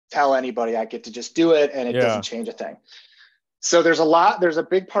tell anybody. I get to just do it, and it doesn't change a thing. So there's a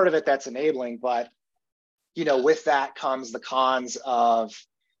big part of it that's enabling, but you know, with that comes the cons of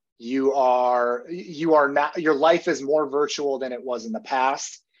you are not, your life is more virtual than it was in the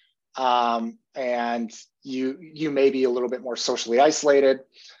past. And you may be a little bit more socially isolated.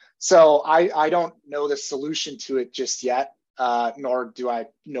 So I don't know the solution to it just yet, nor do I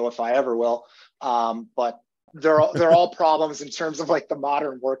know if I ever will. But they're all problems in terms of like the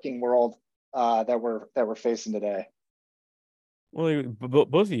modern working world that we're facing today. Well,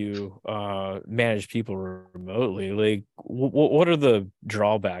 both of you manage people remotely. Like, what are the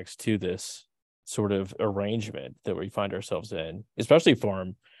drawbacks to this sort of arrangement that we find ourselves in, especially for,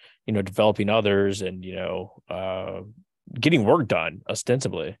 you know, developing others and, you know, getting work done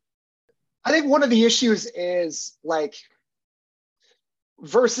ostensibly? I think one of the issues is like,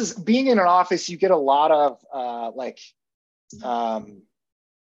 versus being in an office, you get a lot of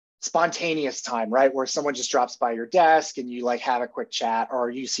spontaneous time, right? Where someone just drops by your desk and you like have a quick chat, or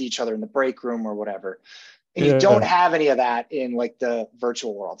you see each other in the break room or whatever. And you don't have any of that in like the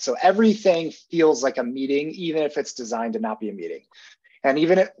virtual world. So everything feels like a meeting, even if it's designed to not be a meeting. And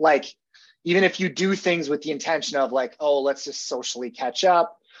even if you do things with the intention of like, oh, let's just socially catch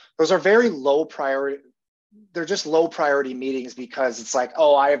up, those are very low priority. They're just low priority meetings because it's like,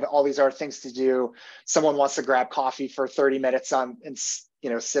 oh, I have all these other things to do. Someone wants to grab coffee for 30 minutes and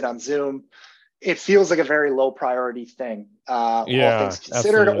sit on Zoom. It feels like a very low priority thing, all things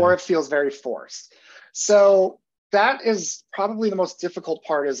considered, absolutely. Or it feels very forced. So that is probably the most difficult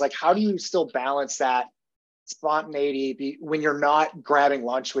part, is like, how do you still balance that spontaneity when you're not grabbing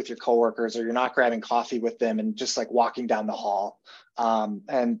lunch with your coworkers, or you're not grabbing coffee with them and just like walking down the hall.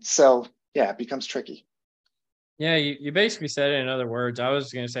 And so, it becomes tricky. Yeah, you basically said it in other words. I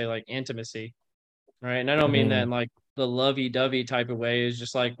was going to say like intimacy, right? And I don't mean that in like the lovey-dovey type of way. Is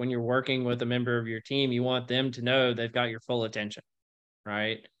just like when you're working with a member of your team, you want them to know they've got your full attention,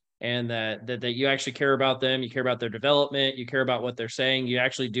 right? And that you actually care about them, you care about their development, you care about what they're saying, you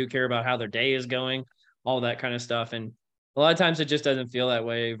actually do care about how their day is going, all that kind of stuff. And a lot of times it just doesn't feel that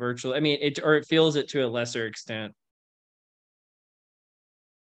way virtually. I mean, it feels it to a lesser extent.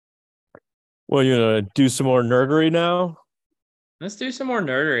 Well, you're gonna do some more nerdery now? Let's do some more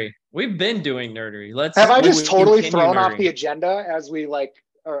nerdery. We've been doing nerdery. Have I just totally thrown off the agenda as we like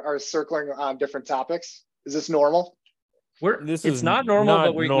are circling on different topics? Is this normal? It's not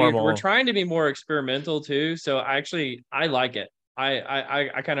normal, but we're trying to be more experimental too. So I like it.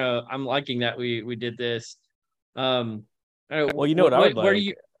 I'm liking that we did this. Well, you know what I would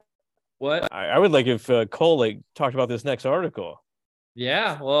like? What I would like if Cole talked about this next article.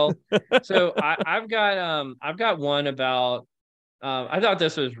 Yeah, well, so I've got one about. I thought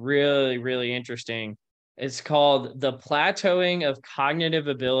this was really, really interesting. It's called "The Plateauing of Cognitive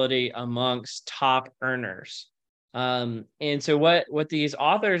Ability Amongst Top Earners." And so what these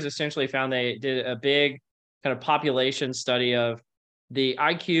authors essentially found, they did a big kind of population study of the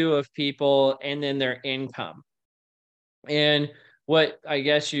IQ of people and then their income. And what I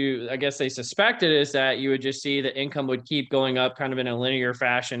guess they suspected is that you would just see the income would keep going up kind of in a linear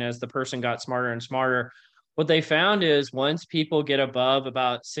fashion as the person got smarter and smarter. What they found is once people get above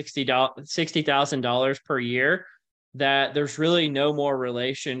about $60,000 per year, that there's really no more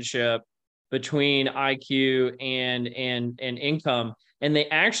relationship between IQ and income. And they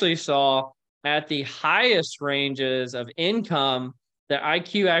actually saw at the highest ranges of income that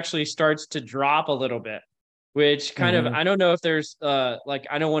IQ actually starts to drop a little bit, which kind of, I don't know if there's I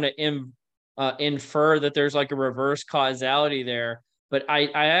don't want to infer that there's like a reverse causality there, but I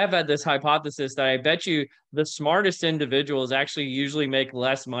have had this hypothesis that I bet you the smartest individuals actually usually make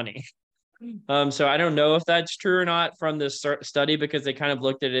less money. So I don't know if that's true or not from this study, because they kind of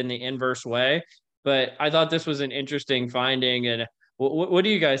looked at it in the inverse way, but I thought this was an interesting finding. And what do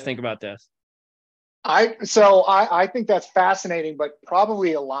you guys think about this? I think that's fascinating, but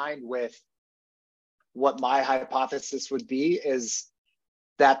probably aligned with what my hypothesis would be, is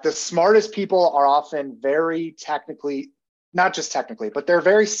that the smartest people are often very not just technically, but they're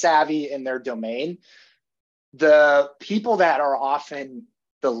very savvy in their domain. The people that are often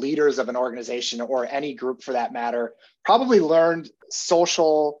the leaders of an organization, or any group for that matter, probably learned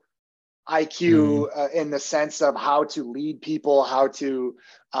social IQ in the sense of how to lead people, how to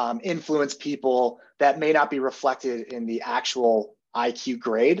influence people, that may not be reflected in the actual IQ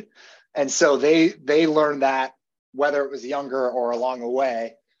grade. And so they learned that, whether it was younger or along the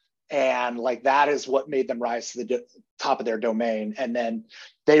way. And like, that is what made them rise to the top of their domain. And then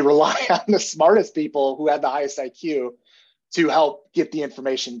they rely on the smartest people who had the highest IQ to help get the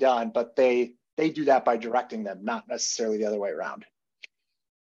information done. But they do that by directing them, not necessarily the other way around.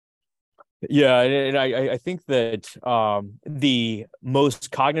 Yeah, and I think that the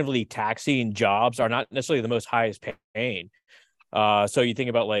most cognitively taxing jobs are not necessarily the most highest paying. So you think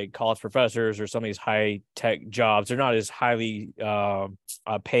about like college professors or some of these high tech jobs, they're not as highly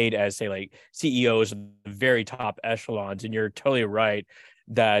paid as, say, like CEOs of the very top echelons. And you're totally right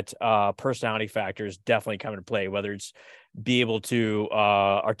that personality factors definitely come into play, whether it's be able to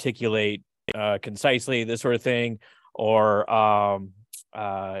articulate concisely, this sort of thing, or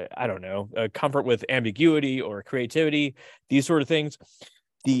I don't know, comfort with ambiguity or creativity, these sort of things.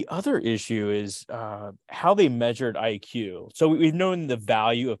 The other issue is how they measured IQ. So we've known the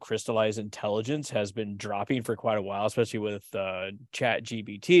value of crystallized intelligence has been dropping for quite a while, especially with Chat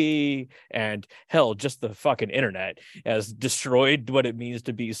GPT, and hell, just the fucking internet has destroyed what it means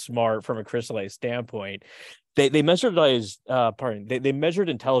to be smart from a crystallized standpoint. They measured they measured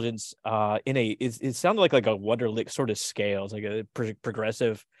intelligence in it sounded like a Wonderlic sort of scale. It's like a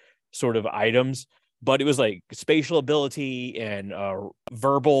progressive sort of items, but it was like spatial ability and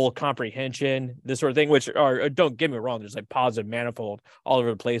verbal comprehension, this sort of thing, which are, don't get me wrong, there's like positive manifold all over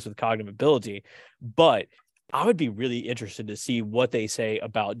the place with cognitive ability, but I would be really interested to see what they say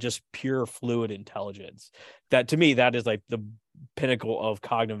about just pure fluid intelligence. That, to me, that is like the pinnacle of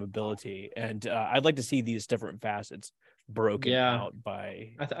cognitive ability. And I'd like to see these different facets broken out by.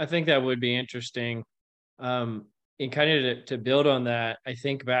 I think that would be interesting. And kind of to build on that, I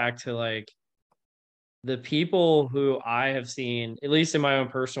think back to like the people who I have seen, at least in my own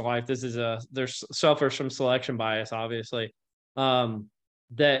personal life, there's suffers from selection bias, obviously,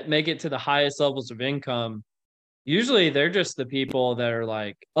 that make it to the highest levels of income. Usually they're just the people that are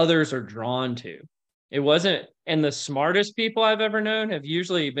like others are drawn to. It wasn't, and the smartest people I've ever known have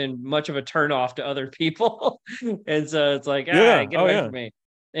usually been much of a turnoff to other people. And so it's like, get away from me.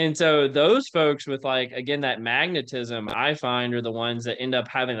 And so those folks with like, again, that magnetism, I find are the ones that end up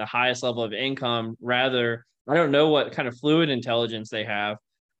having the highest level of income. Rather, I don't know what kind of fluid intelligence they have,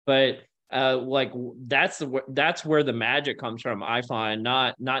 but like that's where the magic comes from. I find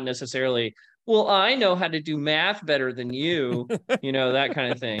not necessarily, well, I know how to do math better than you, that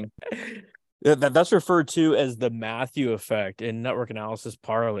kind of thing. That's referred to as the Matthew effect in network analysis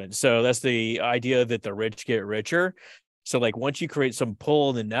parlance. So that's the idea that the rich get richer. So like once you create some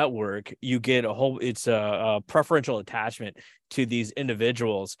pull in the network, you get it's a preferential attachment to these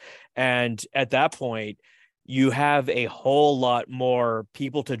individuals. And at that point, you have a whole lot more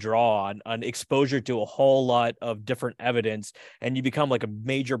people to draw on exposure to a whole lot of different evidence, and you become like a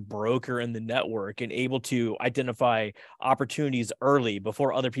major broker in the network and able to identify opportunities early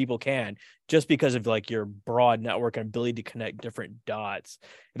before other people can, just because of like your broad network and ability to connect different dots.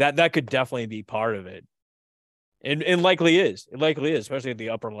 That could definitely be part of it. And likely is, especially at the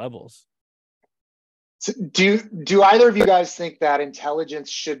upper levels. So do either of you guys think that intelligence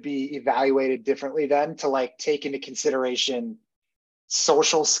should be evaluated differently then, to like take into consideration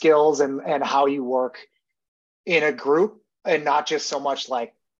social skills and how you work in a group, and not just so much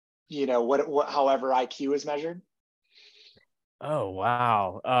like, what however IQ is measured? Oh,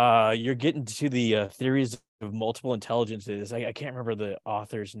 wow. You're getting to the theories of multiple intelligences. I can't remember the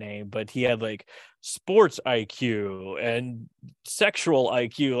author's name, but he had like sports IQ and sexual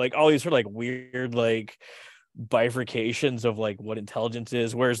IQ, like all these sort of like weird like bifurcations of like what intelligence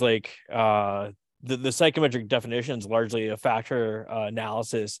is. Whereas like the psychometric definition is largely a factor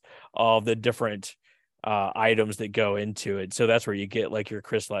analysis of the different items that go into it. So that's where you get like your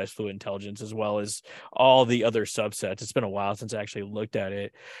crystallized fluid intelligence as well as all the other subsets. It's been a while since I actually looked at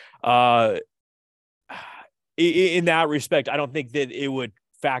it. In that respect, I don't think that it would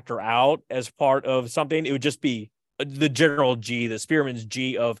factor out as part of something. It would just be the general G, the Spearman's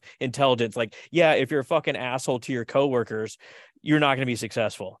G of intelligence. Like, yeah, if you're a fucking asshole to your coworkers, you're not going to be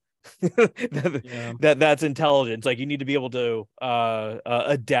successful. That's intelligence. Like you need to be able to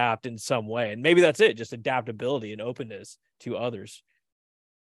adapt in some way, and maybe that's it, just adaptability and openness to others.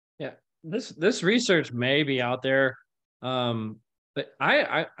 Yeah, this research may be out there, but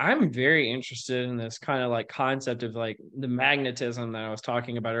I'm very interested in this kind of like concept of like the magnetism that I was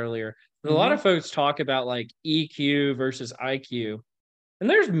talking about earlier. A lot of folks talk about like EQ versus IQ, and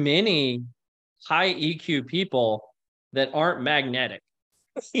there's many high EQ people that aren't magnetic.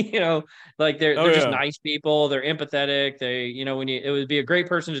 Like they're just nice people. They're empathetic. They, it would be a great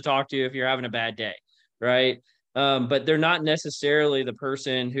person to talk to if you're having a bad day, right? But they're not necessarily the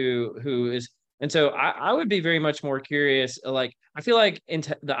person who is. And so I would be very much more curious. Like I feel like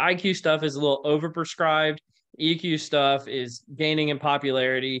the IQ stuff is a little overprescribed. EQ stuff is gaining in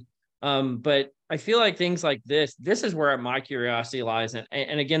popularity. But I feel like things like this is where my curiosity lies.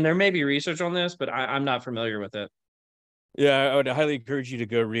 And again, there may be research on this, but I'm not familiar with it. Yeah, I would highly encourage you to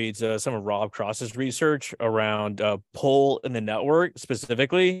go read some of Rob Cross's research around pull in the network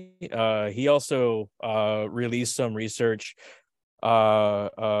specifically. He also released some research,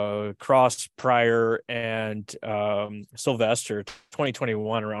 Cross, Pryor, and Sylvester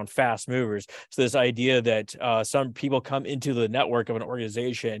 2021 around fast movers. So this idea that some people come into the network of an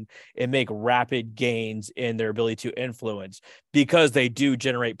organization and make rapid gains in their ability to influence because they do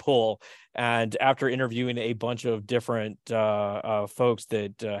generate pull. And after interviewing a bunch of different folks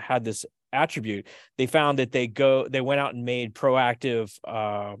that had this attribute, they found that they went out and made proactive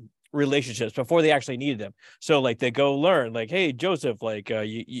relationships before they actually needed them. So like they go learn like, hey, Joseph, like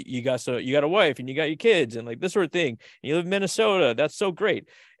you got a wife and you got your kids and like this sort of thing. You live in Minnesota. That's so great.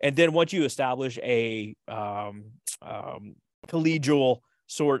 And then once you establish a collegial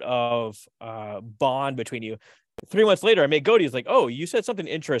sort of bond between you, 3 months later, I may go to you. It's like, oh, you said something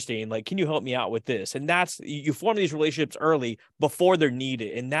interesting. Like, can you help me out with this? And that's, you form these relationships early before they're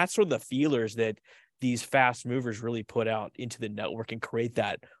needed. And that's sort of the feelers that these fast movers really put out into the network and create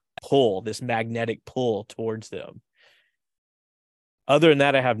that pull, this magnetic pull towards them. Other than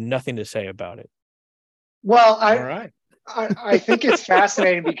that, I have nothing to say about it. Well, all right. I think it's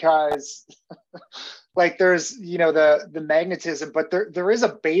fascinating because like there's, the magnetism, but there is a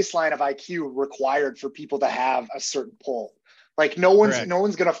baseline of IQ required for people to have a certain pull. Like no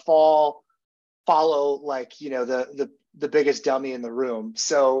one's going to follow like, the biggest dummy in the room.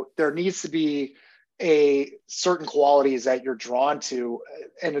 So there needs to be a certain qualities that you're drawn to,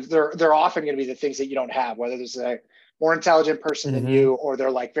 and they're often going to be the things that you don't have, whether there's a more intelligent person than you, or they're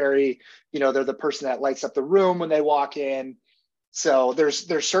like very, they're the person that lights up the room when they walk in. So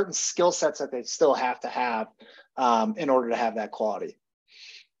there's certain skill sets that they still have to have in order to have that quality.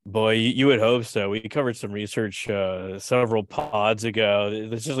 Boy, you would hope so. We covered some research several pods ago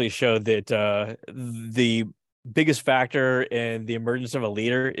that essentially showed that the biggest factor in the emergence of a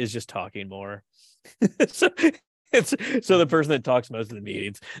leader is just talking more. So the person that talks most of the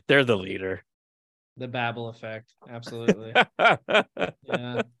meetings, they're the leader. The Babel effect. Absolutely. Yeah.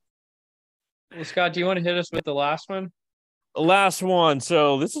 Well, Scott, do you want to hit us with the last one? Last one.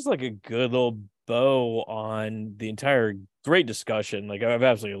 So this is like a good little bow on the entire great discussion. Like I've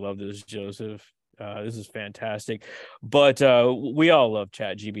absolutely loved this, Joseph. This is fantastic. But we all love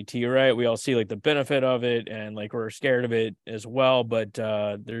ChatGPT, right? We all see like the benefit of it and like we're scared of it as well. But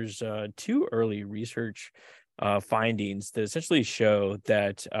there's 2 early research findings that essentially show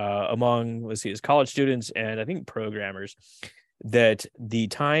that among, let's see, college students and I think programmers, that the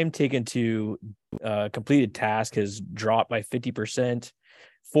time taken to complete a task has dropped by 50%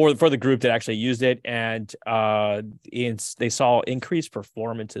 for the group that actually used it, and they saw increased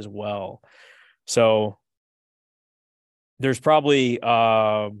performance as well. So there's probably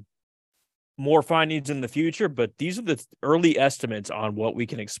more findings in the future, but these are the early estimates on what we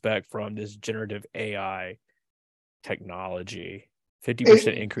can expect from this generative AI technology.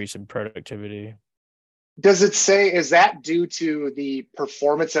 50% increase in productivity. Does it say, is that due to the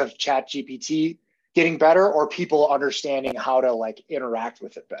performance of ChatGPT getting better, or people understanding how to like interact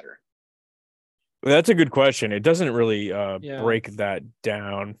with it better? Well, that's a good question. It doesn't really break that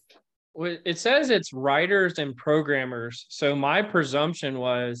down. Well, it says it's writers and programmers. So my presumption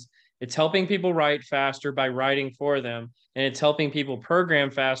was it's helping people write faster by writing for them, and it's helping people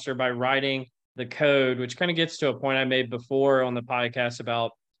program faster by writing the code, which kind of gets to a point I made before on the podcast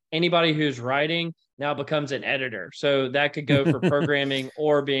about anybody who's writing now becomes an editor. So that could go for programming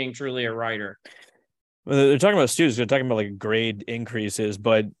or being truly a writer. Well, they're talking about students. They're talking about like grade increases,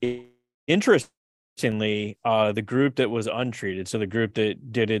 but interestingly, the group that was untreated, so the group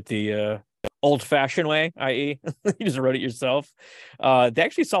that did it the old-fashioned way, i.e., you just wrote it yourself, they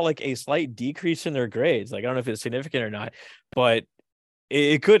actually saw like a slight decrease in their grades. Like I don't know if it's significant or not, but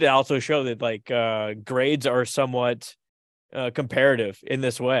it could also show that like grades are somewhat comparative in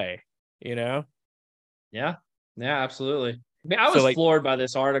this way, Yeah, absolutely. I mean, I was floored by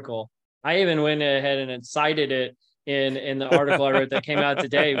this article. I even went ahead and cited it in the article I wrote that came out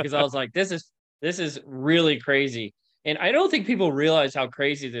today, because I was like, this is really crazy. And I don't think people realize how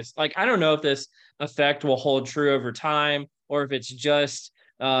crazy this, like, I don't know if this effect will hold true over time, or if it's just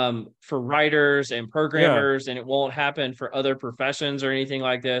for writers and programmers and it won't happen for other professions or anything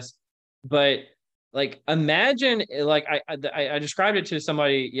like this. But like, imagine, like I described it to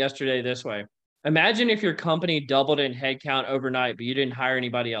somebody yesterday this way. Imagine if your company doubled in headcount overnight, but you didn't hire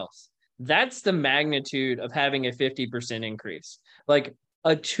anybody else. That's the magnitude of having a 50% increase. Like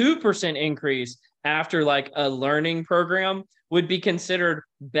a 2% increase after like a learning program would be considered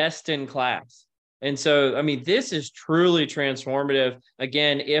best in class. And so, I mean, this is truly transformative.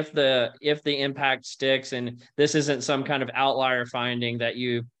 Again, if the impact sticks, and this isn't some kind of outlier finding that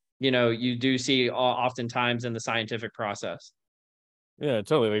you do see oftentimes in the scientific process. Yeah,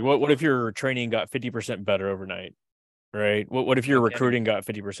 totally. Like, what if your training got 50% better overnight, right? What if your recruiting got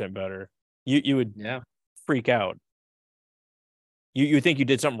 50% better? You would freak out. You think you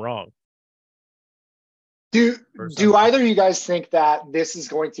did something wrong. Do either of you guys think that this is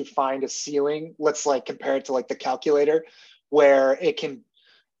going to find a ceiling? Let's like compare it to like the calculator, where it can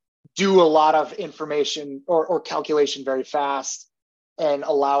do a lot of information or calculation very fast and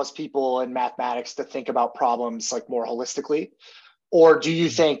allows people in mathematics to think about problems like more holistically? Or do you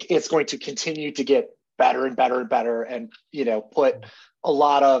think it's going to continue to get better and better and better, and put a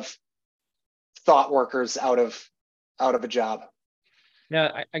lot of thought workers out of a job?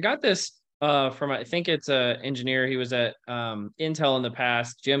 Yeah, I got this from, I think it's an engineer. He was at Intel in the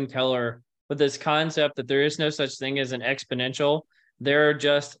past, Jim Keller, with this concept that there is no such thing as an exponential. There are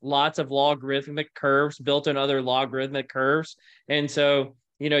just lots of logarithmic curves built in other logarithmic curves. And so,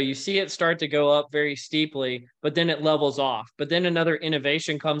 you see it start to go up very steeply, but then it levels off. But then another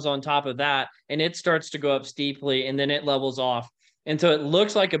innovation comes on top of that, and it starts to go up steeply, and then it levels off. And so it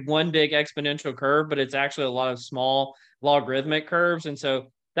looks like a one big exponential curve, but it's actually a lot of small logarithmic curves. And so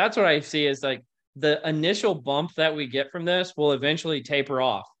that's what I see is like the initial bump that we get from this will eventually taper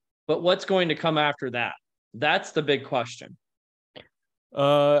off. But what's going to come after that? That's the big question.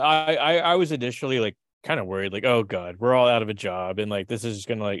 I was initially like kind of worried, like, oh God, we're all out of a job and like this is just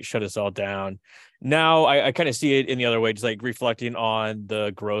gonna like shut us all down. Now I kind of see it in the other way, just like reflecting on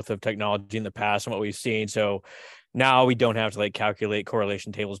the growth of technology in the past and what we've seen. So now we don't have to like calculate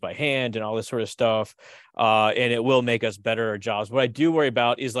correlation tables by hand and all this sort of stuff. And it will make us better at our jobs. What I do worry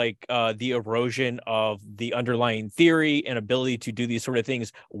about is like the erosion of the underlying theory and ability to do these sort of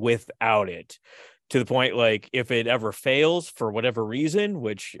things without it. To the point, like if it ever fails for whatever reason,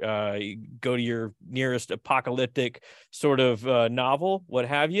 which go to your nearest apocalyptic sort of novel, what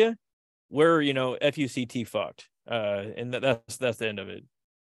have you, we're FUCT fucked, and that's the end of it.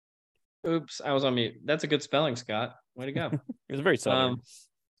 Oops, I was on mute. That's a good spelling, Scott. Way to go. It was very southern.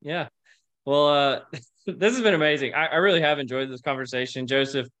 Yeah. Well, this has been amazing. I really have enjoyed this conversation,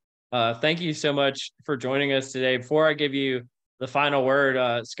 Joseph. Thank you so much for joining us today. Before I give you the final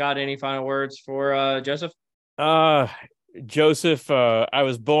word, Scott, any final words for Joseph? Joseph, I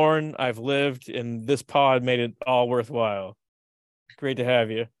was born, I've lived, and this pod made it all worthwhile. Great to have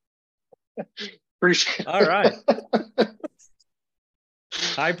you. Appreciate it. All right.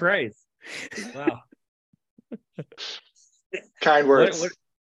 High praise. Wow. Kind words.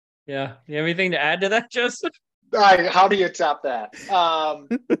 Yeah. You have anything to add to that, Joseph? How do you top that?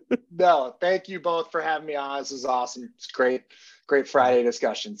 No, thank you both for having me on. This is awesome. It's great Friday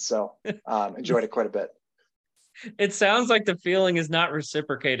discussion. So enjoyed it quite a bit. It sounds like the feeling is not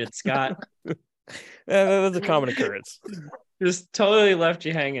reciprocated, Scott. That's a common occurrence. Just totally left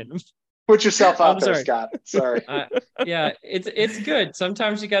you hanging. Put yourself out there, Scott. Sorry. Yeah, it's good.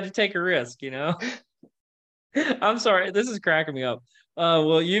 Sometimes you got to take a risk, I'm sorry. This is cracking me up.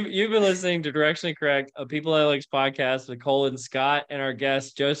 Well, you've been listening to Directionally Correct, a People Analytics podcast with Cole and Scott, and our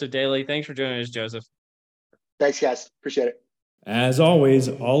guest Joseph Daly. Thanks for joining us, Joseph. Thanks, guys. Appreciate it. As always,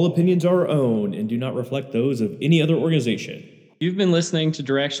 all opinions are our own and do not reflect those of any other organization. You've been listening to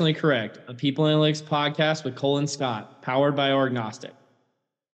Directionally Correct, a People Analytics podcast with Cole and Scott, powered by Orgnostic.